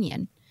second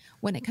opinion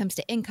when it comes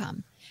to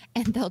income.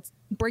 And they'll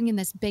bring in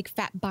this big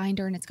fat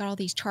binder and it's got all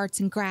these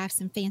charts and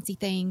graphs and fancy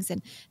things.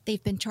 And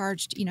they've been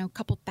charged, a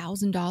couple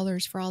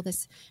 $1,000s for all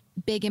this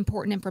big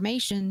important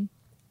information.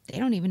 They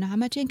don't even know how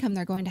much income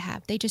they're going to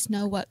have. They just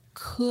know what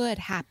could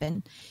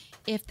happen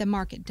if the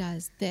market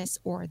does this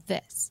or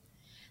this.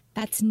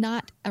 That's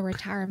not a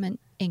retirement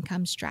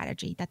income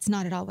strategy. That's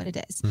not at all what it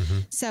is. Mm-hmm.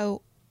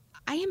 So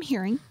I am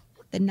hearing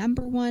the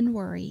number one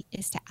worry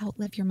is to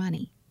outlive your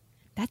money.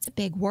 That's a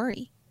big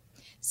worry.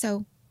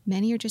 So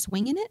many are just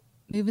winging it,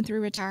 moving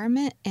through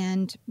retirement,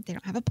 and they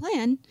don't have a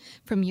plan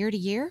from year to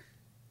year.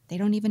 They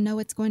don't even know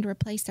what's going to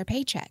replace their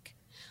paycheck.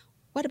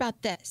 What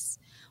about this?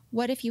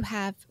 What if you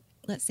have,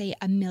 let's say,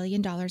 $1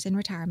 million in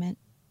retirement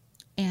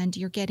and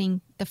you're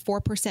getting the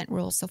 4%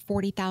 rule, so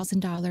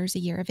 $40,000 a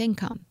year of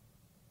income?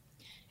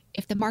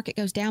 If the market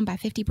goes down by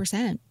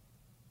 50%,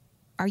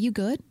 are you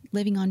good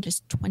living on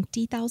just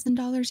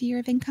 $20,000 a year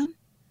of income?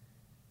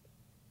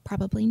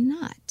 Probably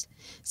not.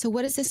 So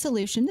what is the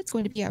solution? It's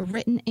going to be a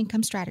written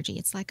income strategy.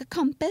 It's like a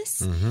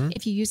compass. Mm-hmm.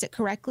 If you use it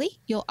correctly,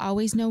 you'll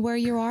always know where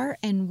you are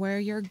and where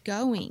you're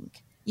going.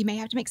 You may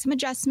have to make some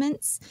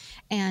adjustments,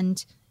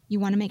 and you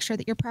want to make sure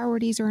that your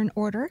priorities are in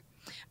order.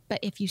 But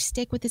if you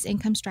stick with this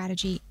income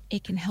strategy,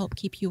 it can help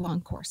keep you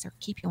on course or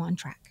keep you on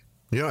track.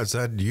 Yeah,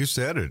 you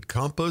said it.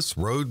 Compass,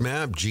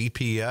 roadmap,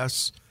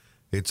 GPS.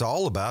 It's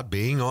all about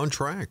being on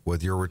track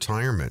with your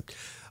retirement.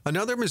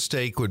 Another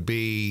mistake would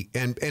be,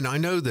 and I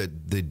know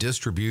that the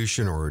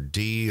distribution or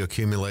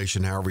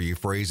de-accumulation, however you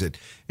phrase it,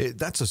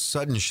 that's a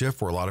sudden shift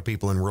for a lot of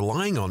people and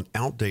relying on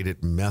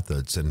outdated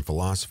methods and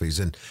philosophies.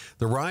 And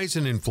the rise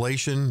in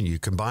inflation, you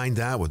combine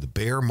that with the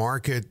bear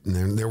market,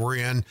 and then we're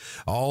in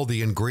all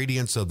the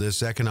ingredients of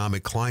this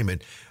economic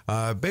climate,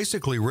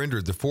 basically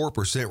rendered the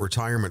 4%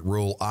 retirement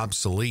rule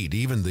obsolete.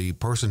 Even the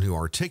person who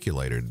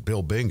articulated,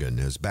 Bill Bengen,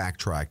 has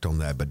backtracked on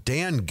that. But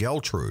Dan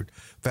Geltrude,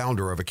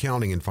 founder of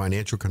accounting and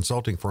financial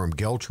consulting firm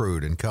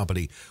Geltrude and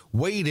Company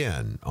weighed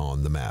in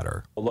on the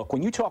matter. Look,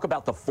 when you talk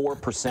about the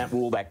 4%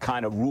 rule, that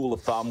kind of rule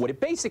of thumb, what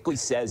it basically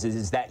says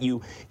is that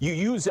you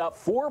use up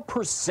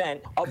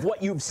 4% of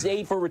what you've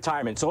saved for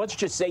retirement. So let's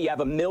just say you have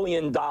 $1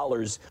 million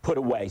put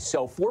away.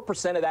 So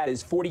 4% of that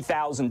is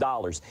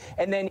 $40,000.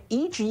 And then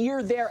each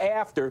year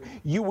thereafter,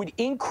 you would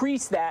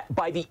increase that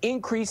by the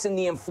increase in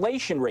the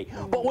inflation rate.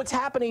 But what's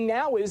happening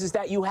now is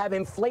that you have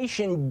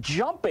inflation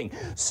jumping.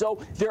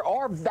 So there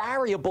are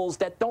variables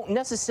that don't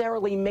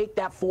necessarily make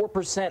that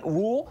 4%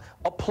 rule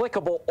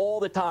applicable all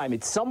the time.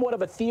 It's somewhat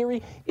of a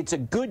theory. It's a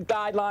good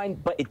guideline,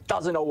 but it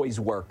doesn't always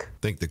work.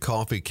 I think the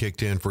coffee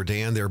kicked in for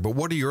Dan there, but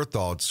what are your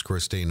thoughts,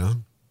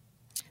 Christina?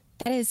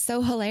 That is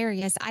so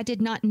hilarious. I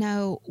did not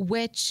know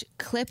which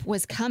clip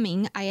was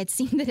coming. I had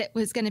seen that it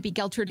was going to be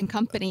Geltrude and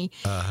Company,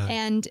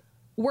 and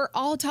we're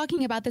all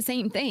talking about the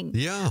same thing.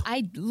 Yeah.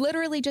 I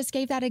literally just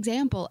gave that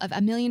example of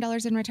 $1 million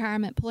in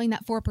retirement, pulling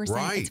that 4%.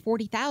 Right. It's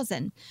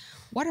 $40,000.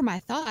 What are my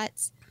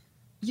thoughts?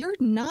 You're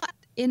not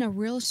in a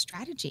real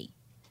strategy.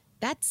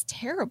 That's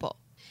terrible.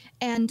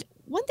 And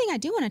one thing I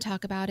do want to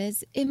talk about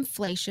is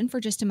inflation for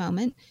just a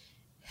moment.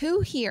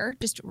 Who here,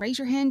 just raise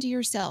your hand to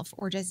yourself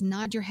or just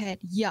nod your head,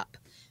 yup.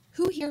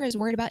 Who here is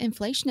worried about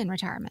inflation in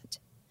retirement?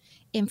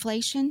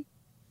 Inflation,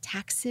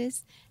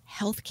 taxes,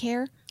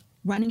 healthcare,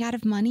 running out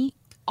of money.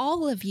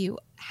 All of you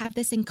have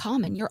this in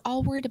common. You're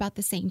all worried about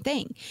the same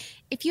thing.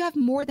 If you have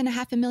more than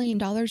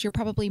 $500,000, you're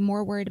probably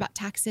more worried about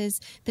taxes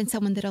than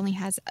someone that only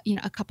has,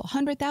 a couple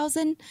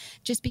 $100,000,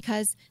 just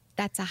because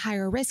that's a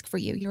higher risk for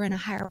you. You're in a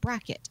higher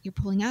bracket. You're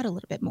pulling out a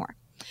little bit more.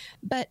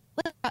 But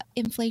let's talk about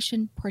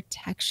inflation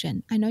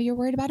protection. I know you're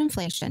worried about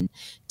inflation.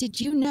 Did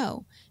you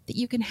know that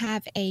you can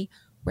have a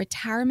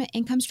retirement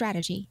income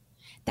strategy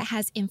that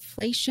has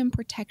inflation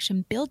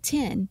protection built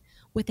in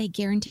with a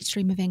guaranteed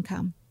stream of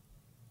income?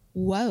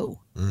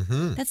 Whoa.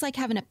 Mm-hmm. That's like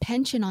having a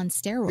pension on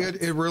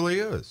steroids. It really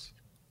is.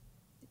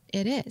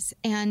 It is.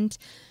 And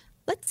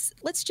let's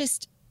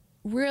just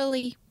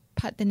really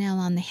put the nail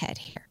on the head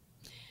here.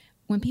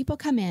 When people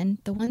come in,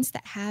 the ones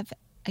that have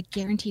a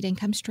guaranteed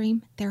income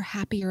stream, they're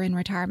happier in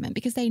retirement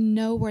because they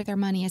know where their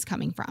money is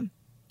coming from.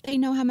 They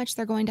know how much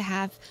they're going to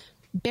have.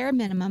 Bare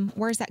minimum,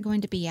 where's that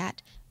going to be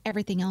at?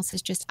 Everything else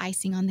is just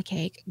icing on the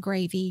cake,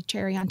 gravy,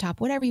 cherry on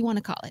top, whatever you want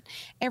to call it.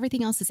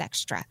 Everything else is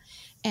extra.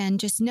 And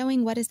just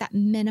knowing what is that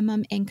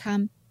minimum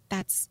income,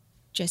 that's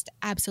just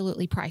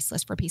absolutely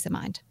priceless for peace of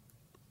mind.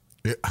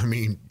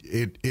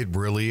 It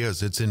really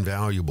is. It's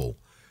invaluable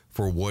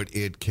for what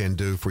it can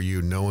do for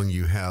you, knowing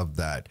you have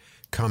that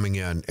coming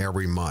in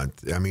every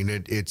month.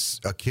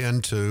 It's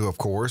akin to, of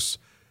course,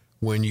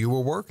 when you were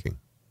working.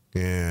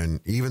 And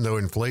even though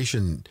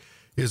inflation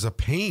is a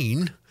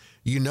pain,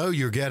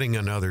 you're getting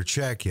another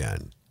check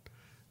in.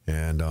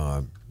 And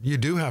you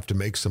do have to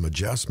make some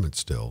adjustments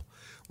still.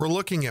 We're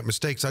looking at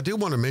mistakes. I do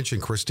want to mention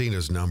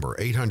Christina's number,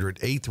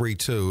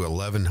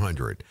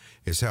 800-832-1100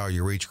 is how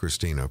you reach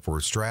Christina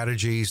for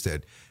strategies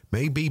that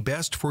may be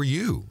best for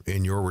you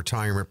in your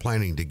retirement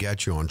planning to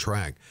get you on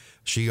track.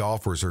 She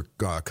offers her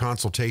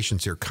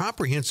consultations here,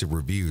 comprehensive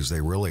reviews,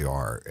 they really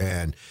are,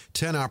 and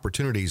 10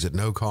 opportunities at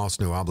no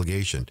cost, no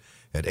obligation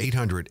at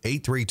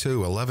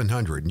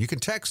 800-832-1100. And you can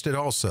text it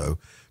also.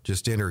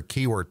 Just enter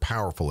keyword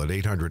powerful at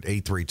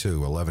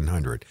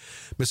 800-832-1100.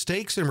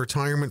 Mistakes in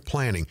retirement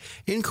planning,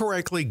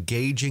 incorrectly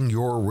gauging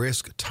your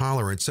risk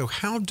tolerance. So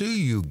how do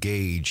you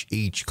gauge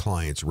each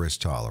client's risk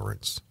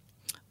tolerance?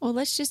 Well,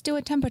 let's just do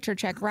a temperature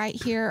check right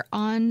here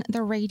on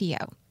the radio.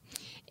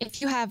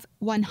 If you have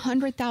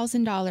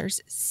 $100,000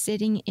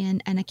 sitting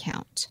in an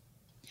account,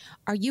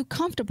 are you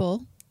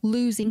comfortable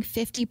losing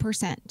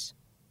 50%?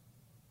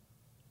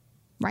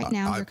 Right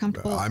now, you're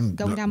comfortable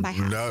going down by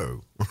half?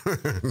 No.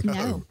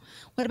 No.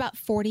 What about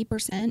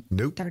 40%?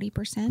 Nope.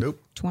 30%?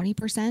 Nope.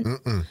 20%?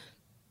 Mm-mm.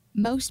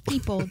 Most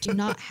people do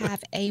not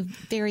have a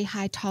very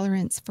high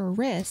tolerance for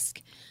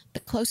risk the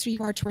closer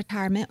you are to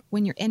retirement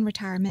when you're in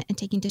retirement and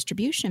taking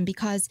distribution,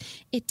 because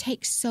it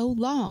takes so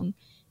long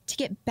to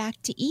get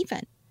back to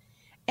even.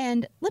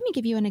 And let me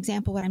give you an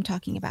example of what I'm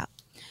talking about.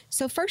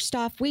 So first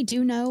off, we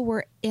do know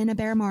we're in a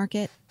bear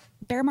market.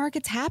 Bear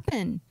markets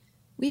happen.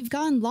 We've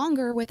gone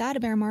longer without a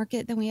bear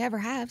market than we ever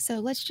have. So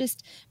let's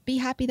just be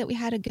happy that we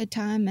had a good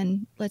time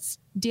and let's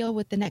deal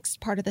with the next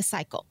part of the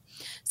cycle.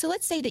 So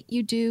let's say that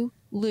you do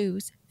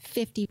lose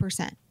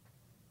 50%.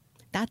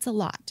 That's a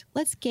lot.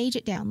 Let's gauge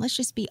it down. Let's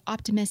just be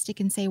optimistic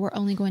and say we're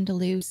only going to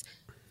lose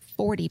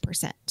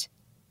 40%.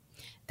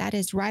 That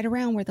is right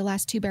around where the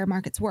last two bear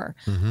markets were.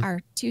 Mm-hmm.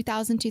 Our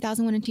 2000,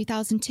 2001, and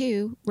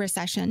 2002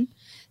 recession,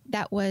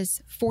 that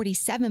was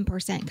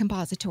 47%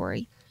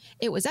 compository.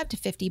 It was up to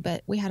 50,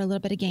 but we had a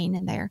little bit of gain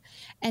in there.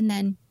 And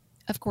then,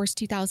 of course,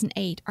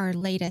 2008, our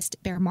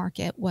latest bear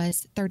market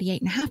was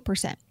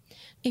 38.5%.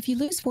 If you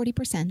lose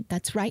 40%,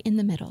 that's right in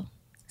the middle.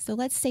 So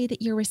let's say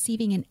that you're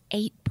receiving an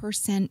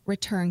 8%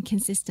 return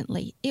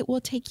consistently. It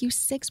will take you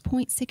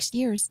 6.6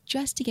 years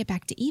just to get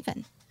back to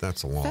even.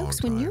 That's a long time.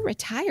 Folks, when you're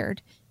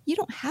retired, you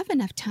don't have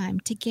enough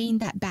time to gain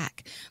that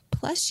back.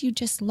 Plus, you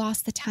just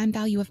lost the time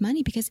value of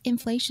money because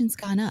inflation's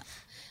gone up.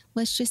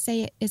 Let's just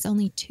say it is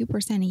only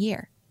 2% a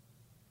year.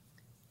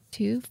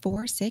 2,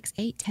 4, 6,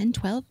 8, 10,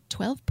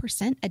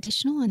 12%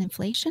 additional on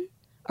inflation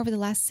over the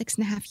last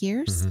 6.5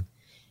 years.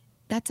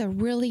 That's a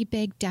really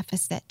big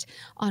deficit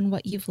on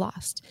what you've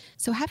lost.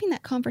 So having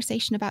that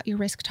conversation about your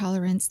risk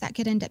tolerance, that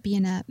could end up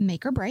being a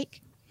make or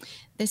break.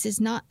 This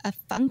is not a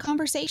fun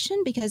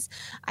conversation because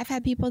I've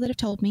had people that have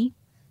told me,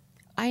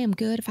 I am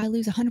good if I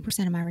lose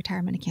 100% of my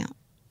retirement account.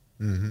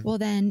 Well,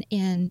 then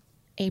in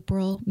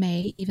April,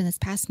 May, even this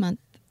past month,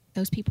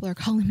 those people are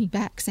calling me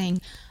back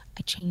saying,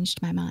 I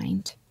changed my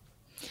mind.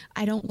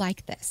 I don't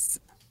like this.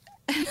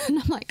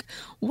 And I'm like,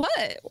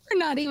 what? We're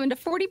not even to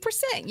 40%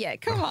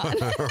 yet. Come on.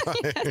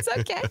 It's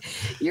okay.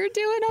 You're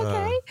doing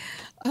okay.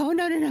 Oh,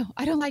 no.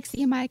 I don't like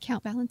seeing my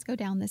account balance go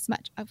down this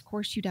much. Of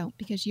course you don't,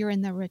 because you're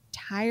in the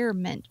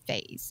retirement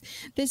phase.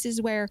 This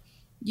is where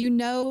you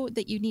know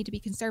that you need to be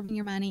conserving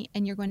your money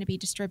and you're going to be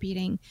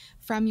distributing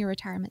from your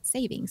retirement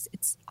savings.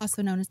 It's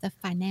also known as the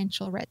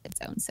financial red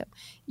zone. So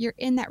you're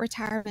in that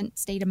retirement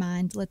state of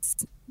mind.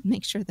 Let's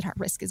make sure that our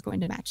risk is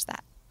going to match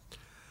that.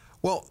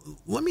 Well,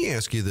 let me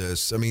ask you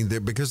this. I mean,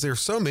 because there's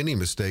so many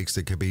mistakes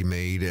that could be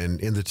made, and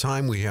in the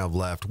time we have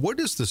left, what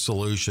is the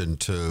solution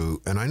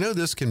to, and I know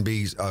this can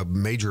be a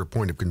major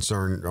point of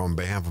concern on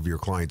behalf of your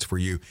clients for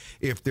you,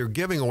 if they're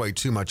giving away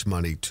too much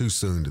money too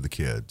soon to the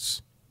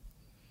kids?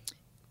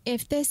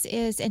 If this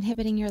is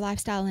inhibiting your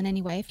lifestyle in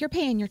any way, if you're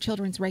paying your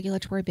children's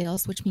regulatory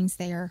bills, which means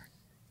they are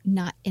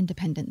not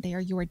independent, they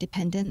are your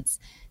dependents,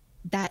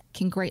 that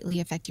can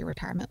greatly affect your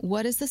retirement.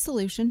 What is the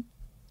solution?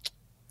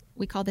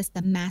 We call this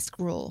the mask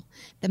rule.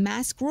 The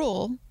mask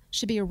rule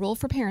should be a rule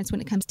for parents when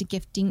it comes to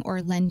gifting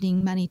or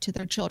lending money to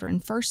their children.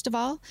 First of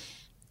all,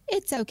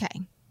 it's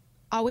okay.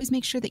 Always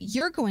make sure that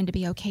you're going to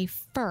be okay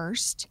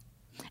first,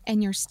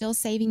 and you're still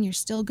saving, you're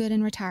still good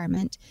in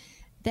retirement.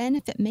 Then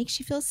if it makes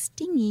you feel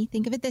stingy,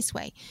 think of it this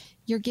way.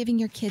 You're giving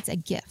your kids a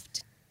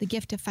gift, the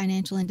gift of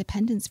financial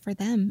independence for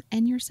them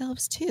and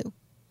yourselves too.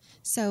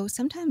 So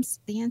sometimes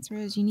the answer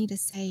is you need to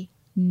say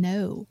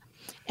no.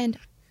 And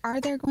are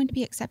there going to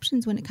be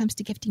exceptions when it comes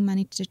to gifting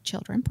money to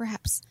children,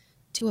 perhaps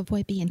to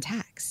avoid being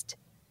taxed?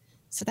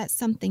 So that's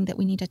something that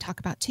we need to talk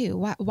about too.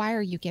 Why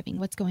are you giving?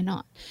 What's going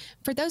on?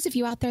 For those of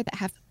you out there that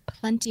have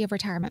plenty of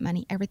retirement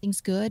money,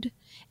 everything's good,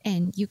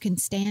 and you can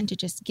stand to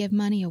just give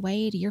money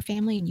away to your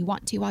family and you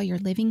want to while you're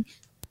living,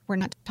 we're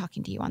not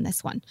talking to you on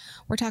this one.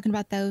 We're talking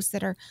about those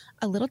that are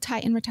a little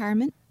tight in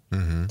retirement.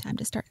 Time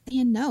to start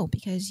saying no,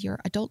 because your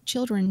adult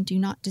children do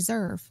not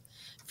deserve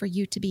for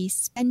you to be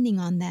spending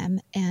on them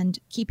and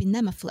keeping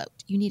them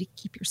afloat. You need to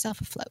keep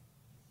yourself afloat.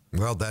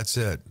 Well, that's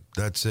it.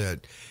 That's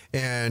it.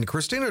 And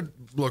Christina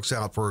looks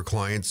out for her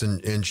clients,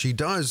 and she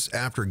does,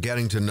 after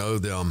getting to know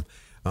them,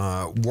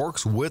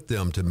 works with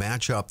them to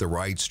match up the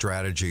right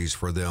strategies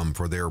for them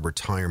for their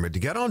retirement to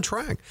get on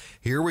track.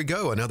 Here we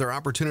go. Another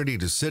opportunity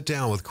to sit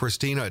down with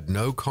Christina at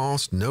no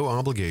cost, no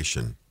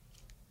obligation.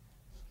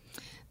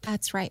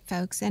 That's right,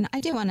 folks. And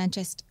I do want to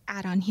just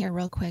add on here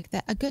real quick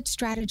that a good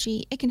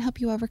strategy, it can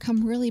help you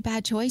overcome really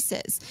bad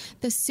choices.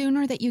 The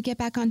sooner that you get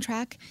back on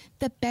track,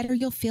 the better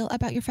you'll feel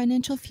about your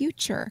financial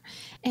future.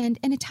 And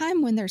in a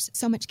time when there's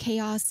so much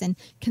chaos and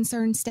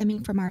concern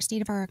stemming from our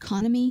state of our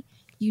economy,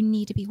 you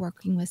need to be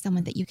working with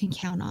someone that you can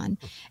count on.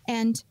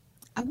 And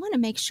I want to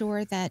make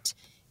sure that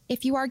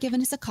if you are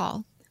giving us a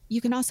call, you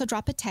can also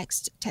drop a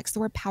text the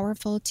word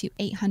powerful to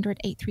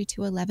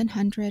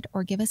 800-832-1100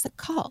 or give us a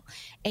call,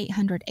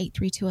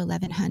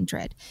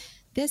 800-832-1100.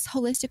 This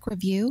holistic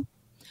review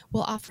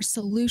will offer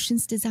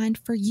solutions designed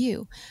for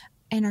you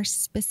and are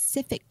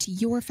specific to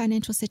your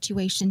financial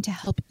situation to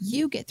help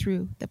you get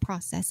through the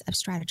process of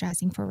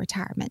strategizing for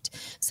retirement.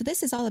 So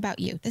this is all about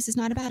you. This is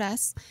not about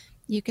us.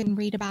 You can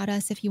read about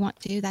us if you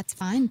want to, that's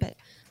fine, but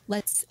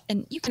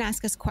and you can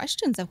ask us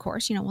questions, of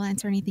course, we'll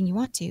answer anything you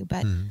want to,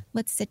 but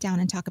let's sit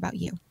down and talk about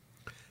you.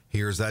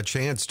 Here's that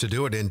chance to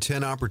do it in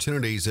 10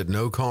 opportunities at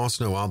no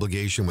cost, no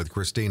obligation with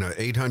Christina.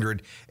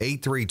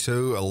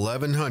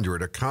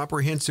 800-832-1100, a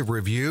comprehensive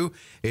review.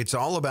 It's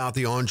all about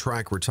the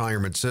on-track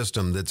retirement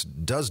system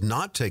that does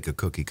not take a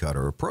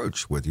cookie-cutter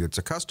approach with you. It's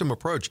a custom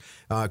approach.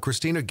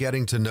 Christina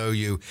getting to know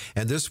you.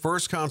 And this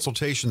first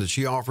consultation that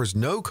she offers,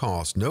 no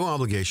cost, no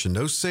obligation,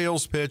 no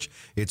sales pitch.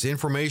 It's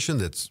information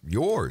that's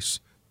yours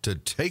to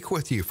take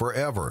with you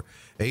forever.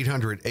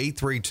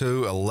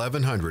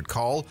 800-832-1100.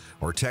 Call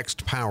or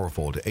text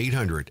POWERFUL to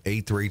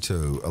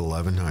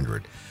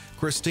 800-832-1100.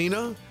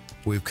 Christina,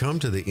 we've come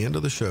to the end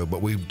of the show,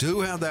 but we do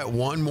have that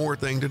one more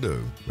thing to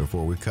do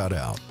before we cut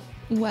out.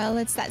 Well,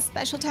 it's that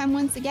special time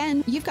once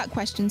again. You've got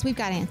questions, we've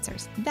got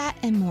answers. That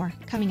and more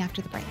coming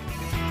after the break.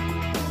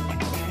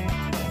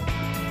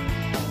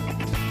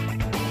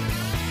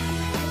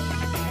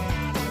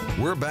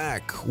 We're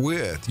back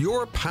with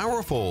your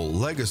Powerful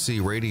Legacy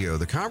Radio.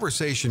 The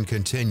conversation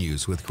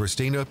continues with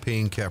Christina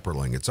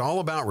Pien-Kepperling. It's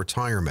all about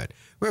retirement.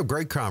 We have a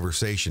great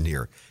conversation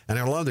here. And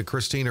I love that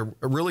Christina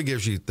really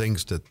gives you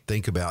things to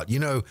think about.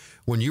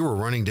 When you were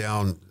running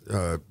down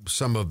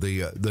some of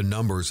the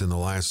numbers in the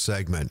last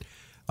segment,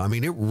 I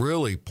mean, it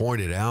really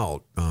pointed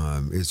out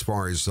as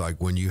far as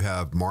like when you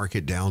have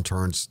market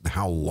downturns,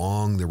 how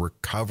long the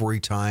recovery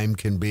time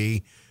can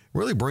be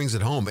really brings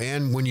it home.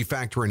 And when you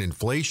factor in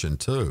inflation,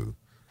 too.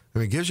 I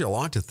mean, it gives you a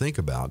lot to think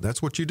about.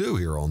 That's what you do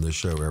here on this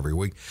show every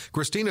week.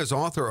 Christina is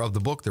author of the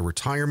book, The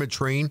Retirement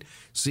Train,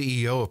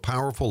 CEO of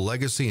Powerful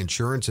Legacy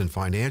Insurance and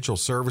Financial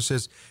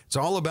Services. It's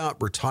all about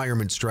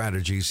retirement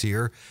strategies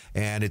here,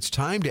 and it's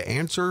time to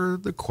answer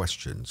the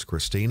questions.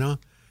 Christina,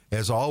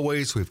 as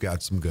always, we've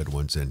got some good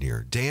ones in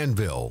here.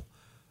 Danville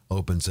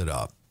opens it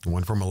up,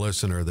 one from a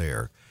listener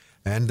there,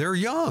 and they're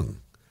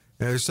young.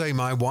 They say,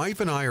 my wife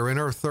and I are in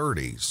our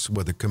 30s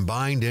with a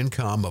combined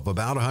income of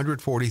about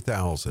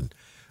 $140,000.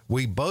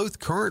 We both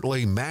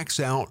currently max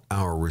out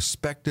our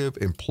respective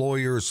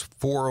employers'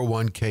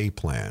 401k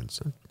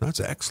plans. That's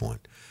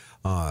excellent.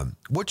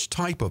 Which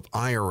type of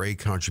IRA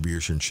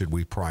contribution should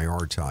we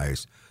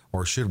prioritize,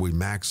 or should we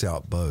max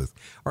out both?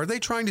 Are they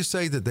trying to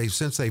say that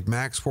since they've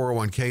maxed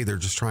 401k, they're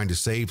just trying to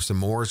save some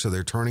more, so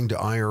they're turning to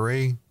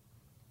IRA?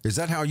 Is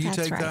that how you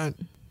take that?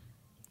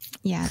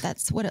 Yeah,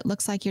 that's what it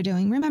looks like you're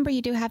doing. Remember,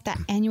 you do have that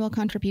annual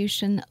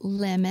contribution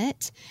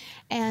limit.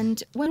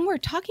 And when we're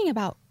talking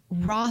about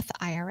Roth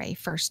IRA,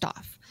 first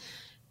off,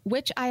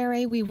 which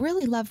IRA? We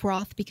really love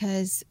Roth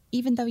because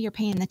even though you're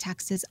paying the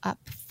taxes up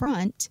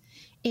front,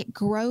 it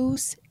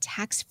grows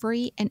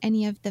tax-free, and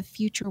any of the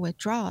future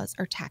withdrawals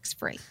are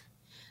tax-free.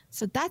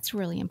 So that's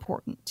really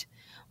important.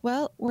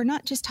 Well, we're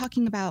not just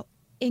talking about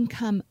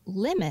income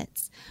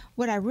limits.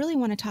 What I really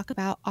want to talk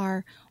about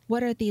are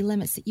what are the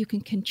limits that you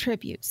can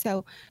contribute.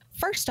 So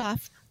first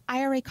off,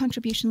 IRA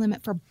contribution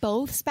limit for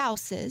both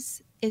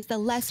spouses is the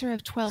lesser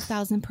of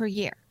 $12,000 per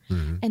year.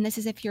 Mm-hmm. And this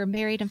is if you're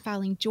married and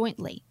filing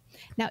jointly.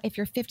 Now, if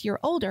you're 50 or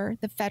older,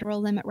 the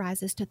federal limit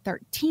rises to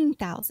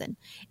 $13,000.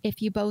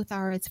 If you both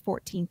are, it's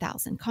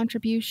 $14,000.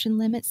 Contribution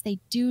limits, they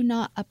do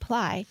not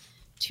apply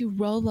to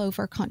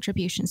rollover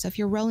contributions. So if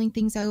you're rolling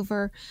things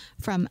over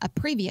from a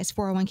previous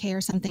 401k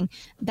or something,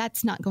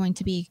 that's not going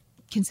to be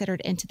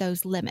considered into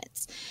those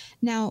limits.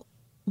 Now,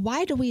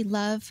 why do we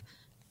love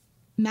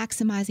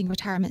maximizing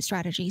retirement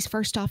strategies?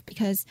 First off,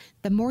 because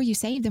the more you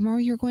save, the more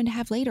you're going to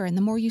have later. And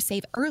the more you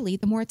save early,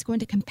 the more it's going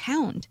to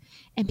compound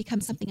and become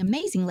something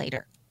amazing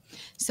later.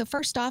 So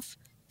first off,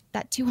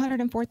 that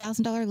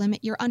 $204,000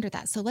 limit, you're under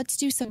that. So let's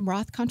do some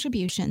Roth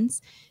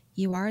contributions.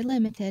 You are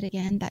limited,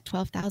 again, that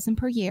 $12,000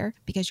 per year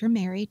because you're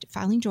married,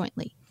 filing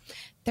jointly.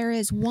 There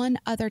is one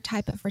other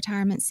type of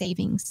retirement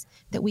savings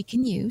that we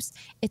can use.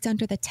 It's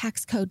under the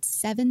tax code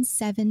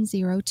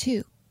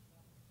 7702.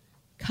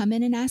 Come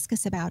in and ask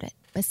us about it.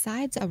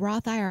 Besides a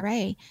Roth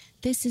IRA,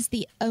 this is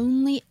the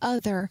only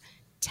other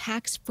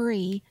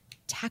tax-free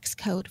tax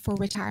code for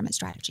retirement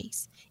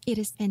strategies. It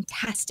is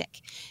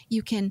fantastic.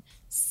 You can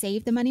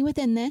save the money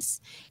within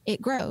this.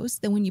 It grows.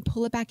 Then when you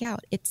pull it back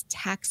out, it's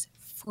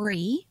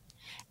tax-free.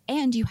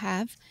 And you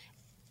have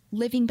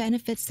living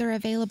benefits that are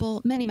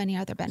available, many, many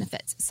other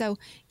benefits. So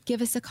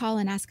give us a call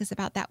and ask us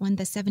about that one,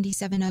 the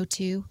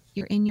 7702.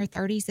 You're in your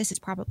 30s. This is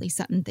probably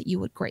something that you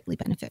would greatly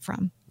benefit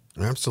from.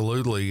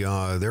 Absolutely.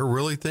 They're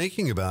really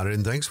thinking about it.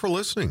 And thanks for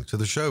listening to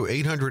the show.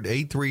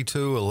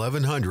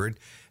 800-832-1100.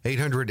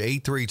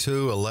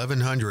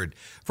 800-832-1100.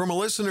 From a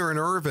listener in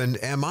Irvin,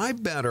 am I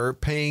better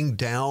paying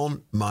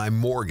down my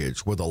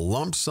mortgage with a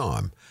lump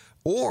sum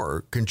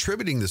or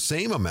contributing the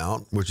same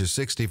amount, which is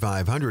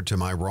 $6,500, to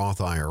my Roth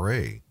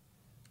IRA?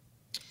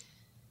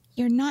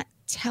 You're not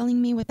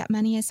telling me what that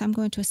money is, so I'm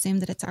going to assume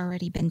that it's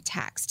already been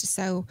taxed.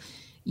 So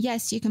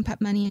yes, you can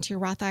put money into your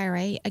Roth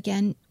IRA.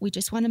 Again, we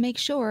just want to make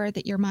sure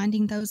that you're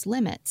minding those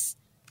limits,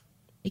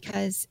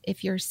 because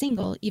if you're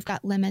single, you've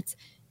got limits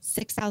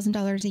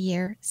 $6,000 a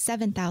year,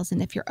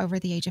 $7,000 if you're over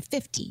the age of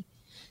 50.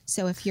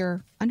 So if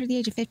you're under the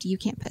age of 50, you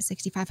can't put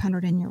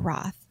 $6,500 in your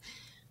Roth.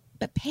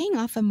 But paying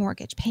off a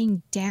mortgage,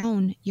 paying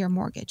down your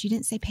mortgage, you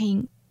didn't say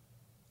paying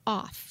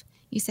off.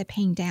 You said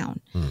paying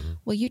down. Mm-hmm.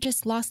 Well, you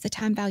just lost the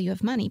time value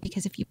of money,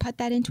 because if you put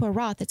that into a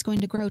Roth, it's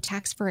going to grow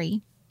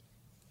tax-free,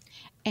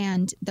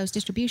 and those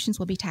distributions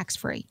will be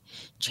tax-free.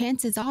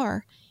 Chances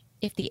are,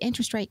 if the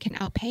interest rate can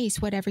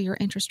outpace whatever your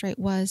interest rate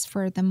was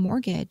for the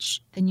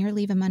mortgage, then you're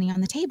leaving money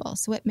on the table.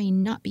 So it may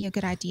not be a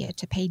good idea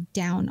to pay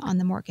down on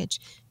the mortgage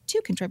to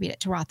contribute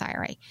it to Roth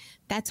IRA.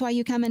 That's why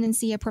you come in and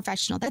see a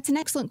professional. That's an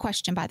excellent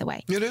question, by the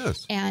way. It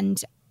is.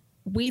 And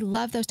we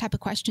love those type of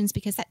questions,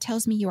 because that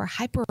tells me you are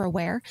hyper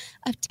aware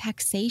of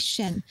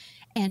taxation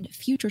and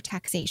future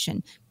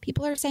taxation.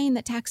 People are saying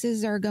that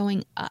taxes are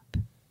going up.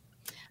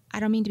 I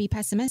don't mean to be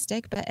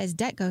pessimistic, but as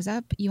debt goes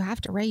up, you have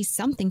to raise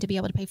something to be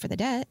able to pay for the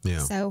debt. Yeah.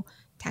 So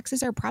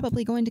taxes are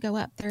probably going to go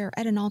up. They're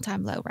at an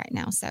all-time low right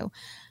now. So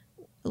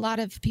a lot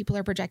of people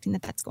are projecting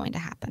that that's going to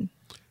happen.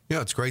 Yeah,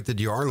 it's great that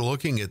you are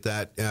looking at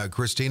that.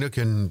 Christina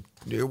can,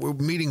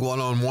 meeting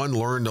one-on-one,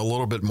 learn a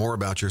little bit more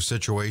about your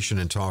situation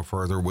and talk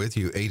further with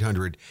you.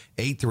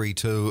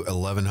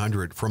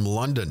 800-832-1100 from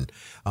London.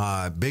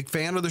 Big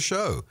fan of the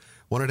show.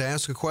 Wanted to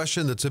ask a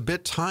question that's a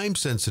bit time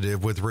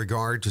sensitive with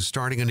regard to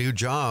starting a new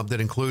job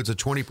that includes a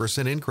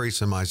 20%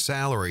 increase in my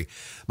salary.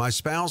 My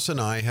spouse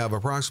and I have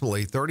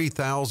approximately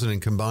 $30,000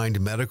 in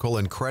combined medical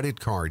and credit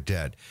card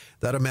debt.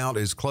 That amount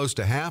is close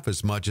to half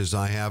as much as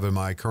I have in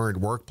my current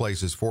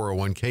workplace's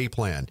 401k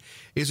plan.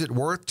 Is it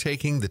worth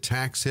taking the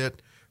tax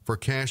hit for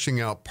cashing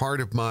out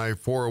part of my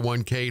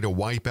 401k to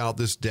wipe out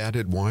this debt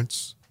at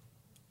once?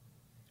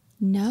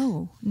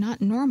 No, not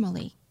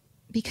normally,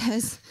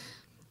 because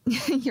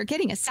you're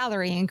getting a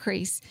salary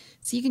increase.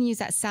 So you can use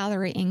that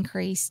salary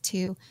increase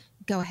to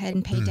go ahead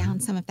and pay down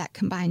some of that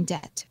combined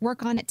debt.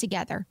 Work on it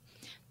together.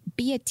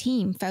 Be a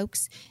team,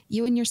 folks.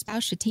 You and your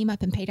spouse should team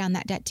up and pay down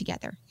that debt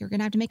together. You're going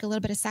to have to make a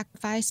little bit of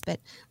sacrifice, but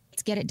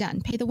let's get it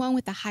done. Pay the one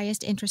with the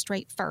highest interest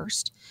rate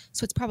first.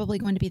 So it's probably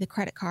going to be the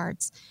credit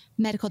cards.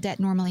 Medical debt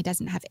normally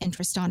doesn't have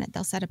interest on it.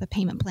 They'll set up a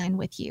payment plan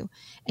with you,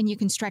 and you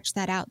can stretch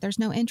that out. There's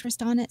no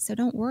interest on it, so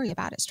don't worry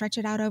about it. Stretch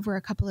it out over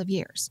a couple of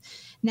years.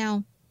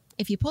 Now,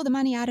 if you pull the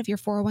money out of your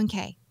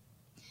 401k,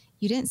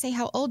 you didn't say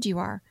how old you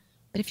are,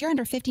 but if you're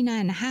under 59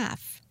 and a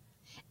half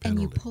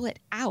and you pull it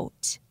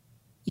out,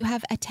 you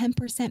have a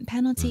 10%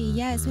 penalty.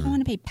 Yes, we don't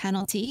want to pay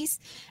penalties.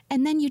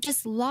 And then you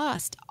just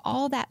lost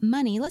all that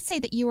money. Let's say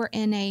that you were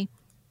in a,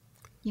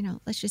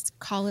 let's just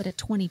call it a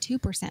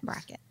 22%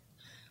 bracket.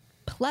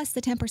 Plus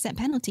the 10%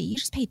 penalty, you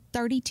just paid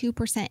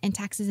 32% in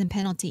taxes and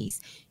penalties.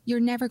 You're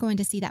never going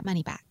to see that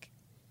money back.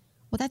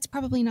 Well, that's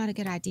probably not a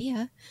good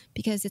idea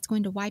because it's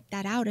going to wipe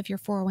that out of your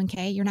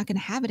 401k. You're not going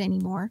to have it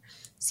anymore.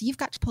 So you've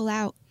got to pull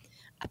out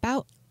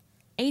about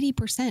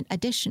 80%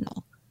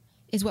 additional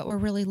is what we're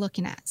really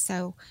looking at.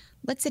 So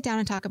let's sit down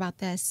and talk about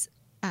this,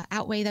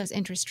 outweigh those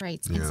interest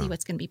rates and see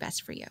what's going to be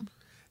best for you.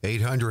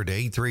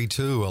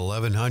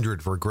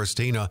 800-832-1100 for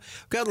Christina.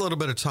 Got a little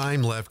bit of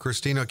time left.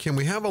 Christina, can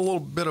we have a little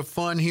bit of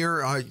fun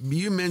here?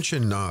 You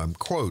mentioned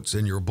quotes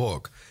in your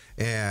book.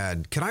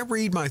 And can I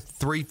read my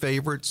 3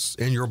 favorites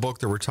in your book,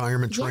 The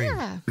Retirement Train?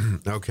 Yeah.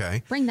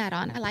 Okay. Bring that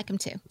on. I like them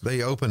too.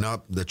 They open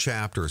up the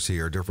chapters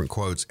here, different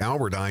quotes.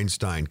 Albert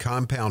Einstein,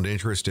 compound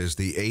interest is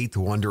the 8th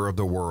wonder of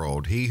the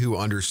world. He who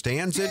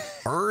understands it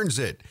earns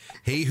it.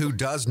 He who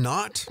does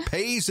not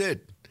pays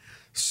it.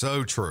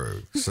 So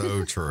true.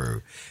 So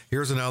true.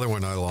 Here's another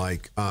one I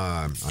like.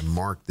 I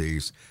marked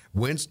these.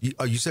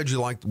 You said you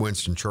liked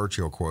Winston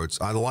Churchill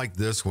quotes. I like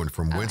this one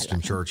from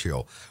Winston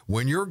Churchill.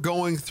 When you're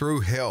going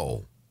through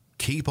hell,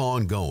 keep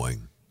on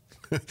going.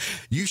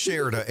 You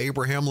shared an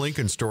Abraham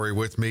Lincoln story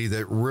with me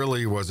that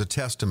really was a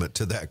testament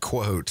to that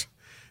quote.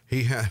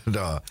 He had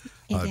a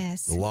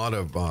lot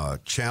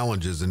of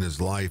challenges in his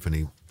life, and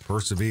he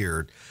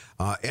persevered.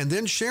 And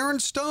then Sharon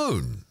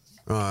Stone.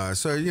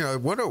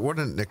 What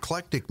an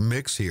eclectic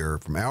mix here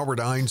from Albert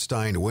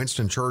Einstein to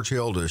Winston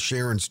Churchill to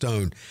Sharon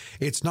Stone.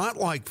 It's not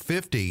like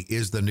 50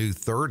 is the new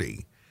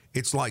 30.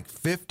 It's like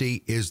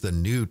 50 is the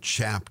new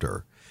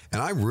chapter.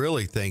 And I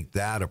really think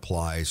that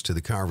applies to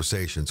the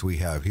conversations we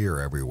have here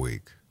every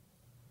week.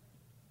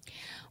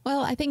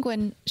 Well, I think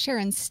when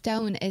Sharon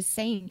Stone is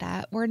saying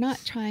that, we're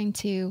not trying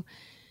to,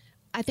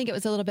 I think it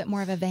was a little bit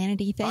more of a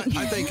vanity thing.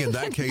 I think in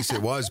that case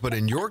it was, but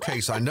in your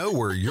case, I know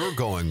where you're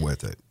going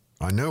with it.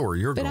 But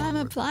I'm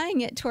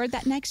applying it toward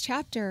that next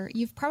chapter.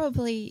 You've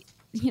probably,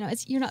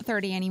 you're not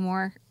 30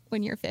 anymore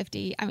when you're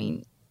 50. I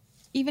mean,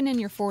 even in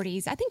your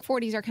 40s, I think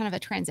 40s are kind of a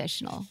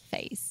transitional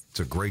phase.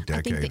 It's a great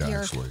decade,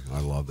 actually. I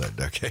love that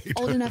decade.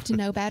 Old enough to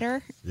know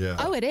better. Yeah.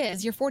 Oh, it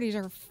is. Your 40s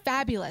are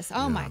fabulous.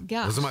 Oh, my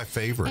gosh. Those are my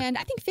favorite. And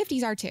I think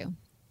 50s are too.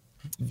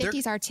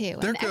 50s are too.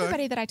 And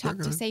everybody that I talk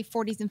to say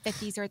 40s and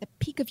 50s are the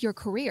peak of your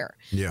career.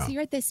 Yeah. So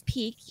you're at this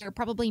peak. You're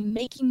probably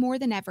making more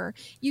than ever.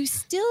 You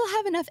still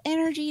have enough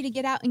energy to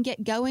get out and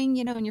get going.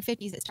 In your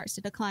 50s, it starts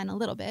to decline a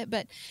little bit,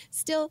 but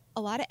still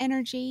a lot of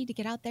energy to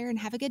get out there and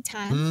have a good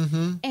time.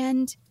 Mm-hmm.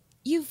 And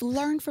you've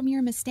learned from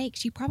your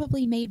mistakes. You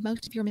probably made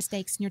most of your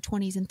mistakes in your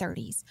 20s and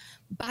 30s.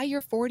 By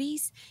your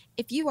 40s,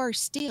 if you are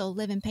still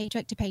living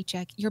paycheck to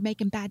paycheck, you're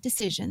making bad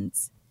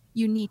decisions.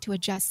 You need to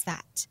adjust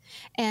that.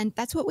 And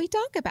that's what we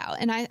talk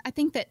about. And I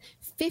think that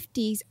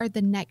 50s are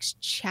the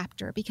next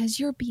chapter because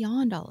you're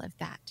beyond all of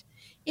that.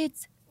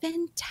 It's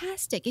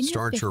fantastic. In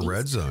Start your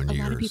red zone years.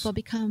 A lot of people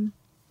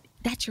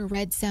that's your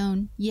red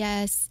zone.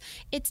 Yes.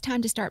 It's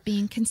time to start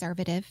being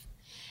conservative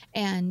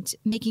and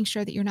making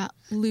sure that you're not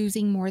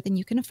losing more than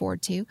you can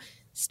afford to.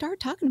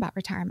 Start talking about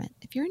retirement.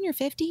 If you're in your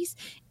 50s,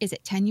 is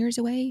it 10 years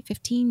away,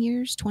 15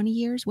 years, 20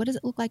 years? What does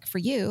it look like for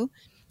you?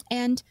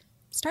 And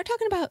start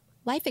talking about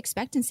life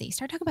expectancy.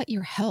 Start talking about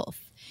your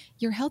health.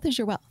 Your health is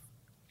your wealth.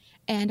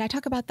 And I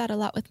talk about that a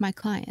lot with my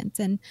clients.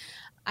 And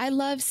I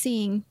love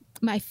seeing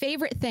my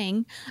favorite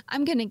thing.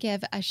 I'm going to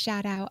give a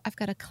shout out. I've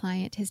got a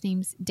client. His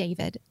name's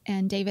David.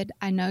 And David,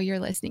 I know you're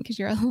listening because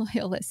you're a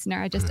loyal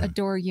listener. I just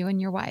adore you and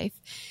your wife.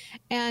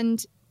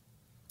 And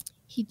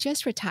he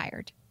just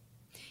retired.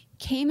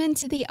 Came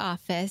into the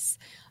office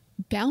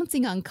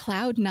bouncing on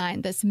cloud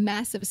 9, this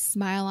massive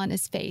smile on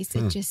his face.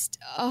 It just,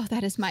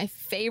 that is my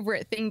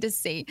favorite thing to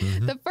see.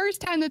 The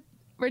first time the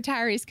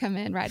retirees come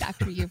in right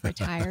after you've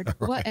retired,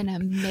 what an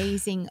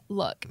amazing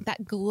look.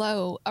 That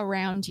glow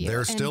around you.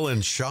 They're still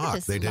in shock.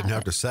 They didn't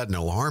have to set an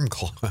alarm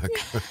clock.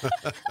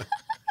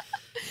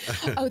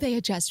 Oh, they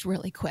adjust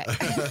really quick.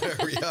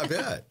 Yeah, I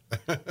bet.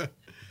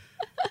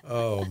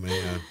 Oh,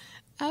 man.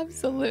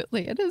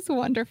 Absolutely. It is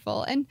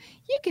wonderful. And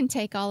you can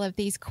take all of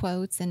these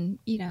quotes and,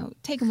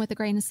 take them with a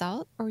grain of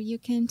salt, or you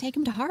can take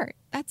them to heart.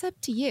 That's up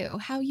to you.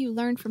 How you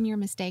learn from your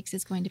mistakes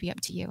is going to be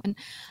up to you. And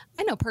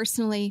I know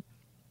personally,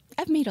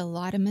 I've made a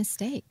lot of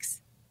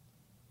mistakes.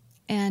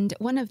 And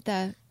one of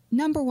the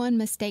number one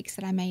mistakes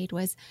that I made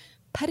was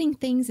putting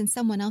things in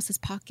someone else's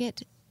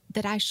pocket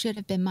that I should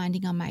have been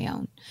minding on my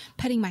own,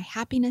 putting my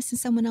happiness in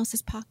someone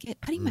else's pocket,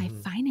 putting my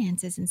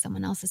finances in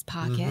someone else's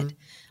pocket,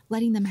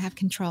 letting them have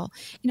control,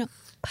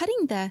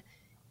 putting the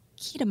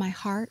key to my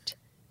heart,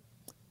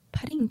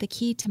 putting the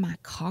key to my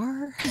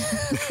car.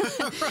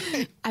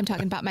 Right. I'm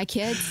talking about my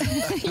kids,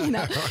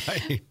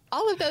 right.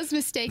 All of those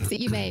mistakes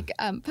that you make,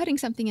 putting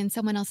something in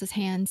someone else's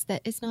hands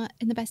that is not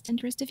in the best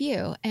interest of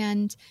you.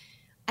 And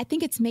I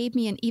think it's made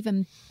me an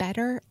even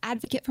better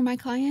advocate for my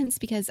clients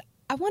because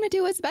I want to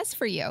do what's best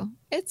for you.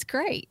 It's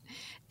great.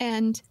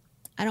 And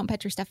I don't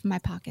put your stuff in my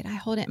pocket. I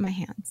hold it in my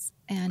hands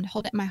and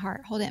hold it in my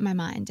heart, hold it in my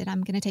mind, and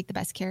I'm going to take the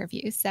best care of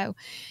you. So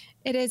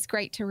it is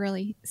great to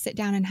really sit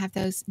down and have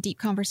those deep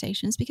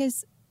conversations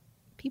because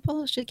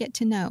people should get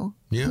to know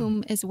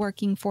whom is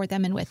working for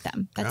them and with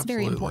them. That's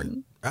very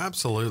important.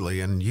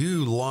 Absolutely. And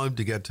you love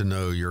to get to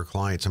know your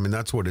clients. I mean,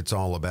 that's what it's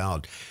all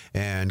about.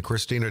 And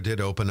Christina did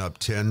open up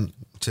 10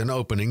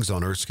 openings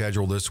on her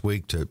schedule this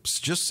week to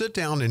just sit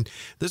down. And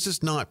this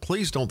is not,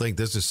 please don't think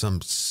this is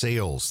some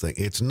sales thing.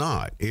 It's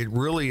not. It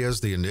really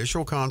is the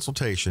initial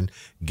consultation,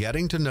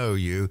 getting to know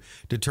you,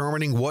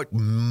 determining what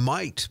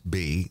might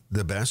be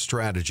the best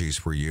strategies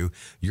for you.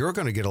 You're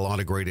going to get a lot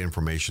of great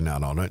information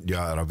out of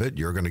it.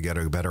 You're going to get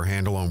a better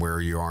handle on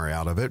where you are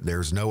out of it.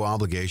 There's no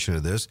obligation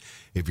to this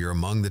if you're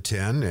among the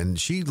 10. And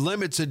she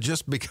limits it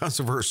just because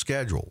of her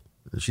schedule.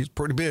 She's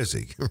pretty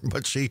busy,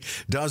 but she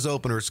does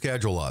open her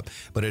schedule up.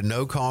 But at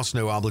no cost,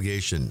 no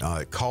obligation.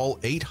 Call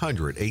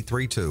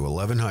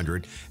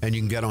 800-832-1100, and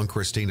you can get on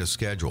Christina's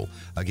schedule.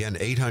 Again,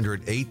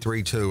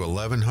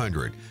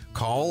 800-832-1100.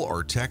 Call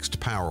or text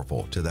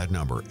POWERFUL to that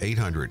number,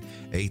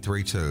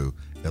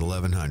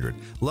 800-832-1100.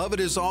 Love it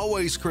as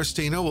always,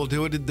 Christina. We'll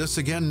do this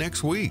again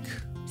next week.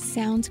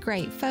 Sounds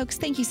great. Folks,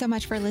 thank you so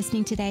much for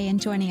listening today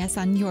and joining us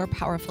on Your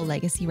Powerful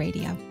Legacy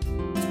Radio.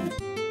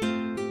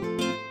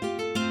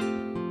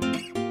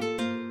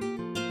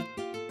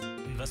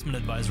 Investment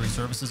advisory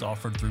services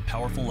offered through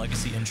Powerful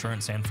Legacy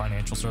Insurance and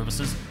Financial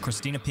Services.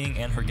 Christina Ping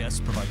and her guests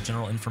provide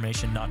general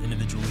information, not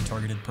individually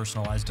targeted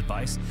personalized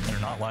advice, and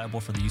are not liable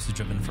for the usage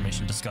of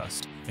information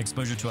discussed.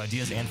 Exposure to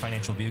ideas and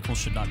financial vehicles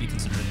should not be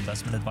considered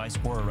investment advice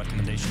or a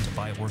recommendation to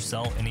buy or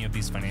sell any of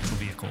these financial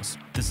vehicles.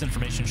 This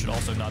information should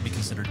also not be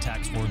considered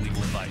tax or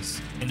legal advice.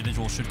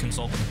 Individuals should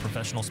consult with a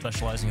professional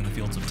specializing in the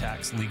fields of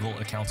tax, legal,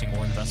 accounting,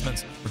 or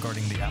investments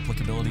regarding the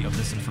applicability of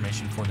this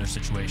information for their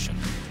situation.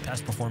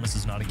 Past performance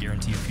is not a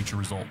guarantee of future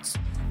results.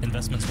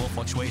 Investments will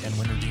fluctuate, and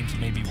when redeemed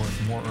may be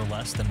worth more or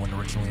less than when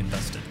originally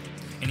invested.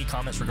 Any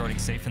comments regarding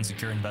safe and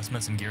secure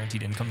investments and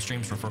guaranteed income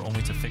streams refer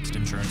only to fixed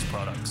insurance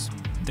products.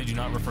 They do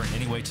not refer in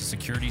any way to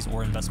securities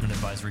or investment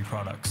advisory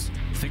products.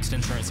 Fixed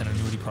insurance and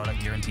annuity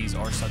product guarantees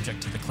are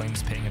subject to the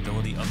claims paying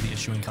ability of the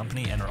issuing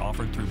company and are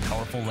offered through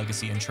Powerful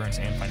Legacy Insurance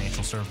and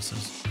Financial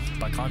Services.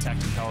 By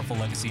contacting Powerful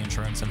Legacy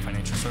Insurance and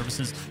Financial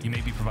Services, you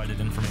may be provided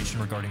information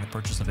regarding the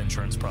purchase of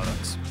insurance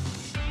products.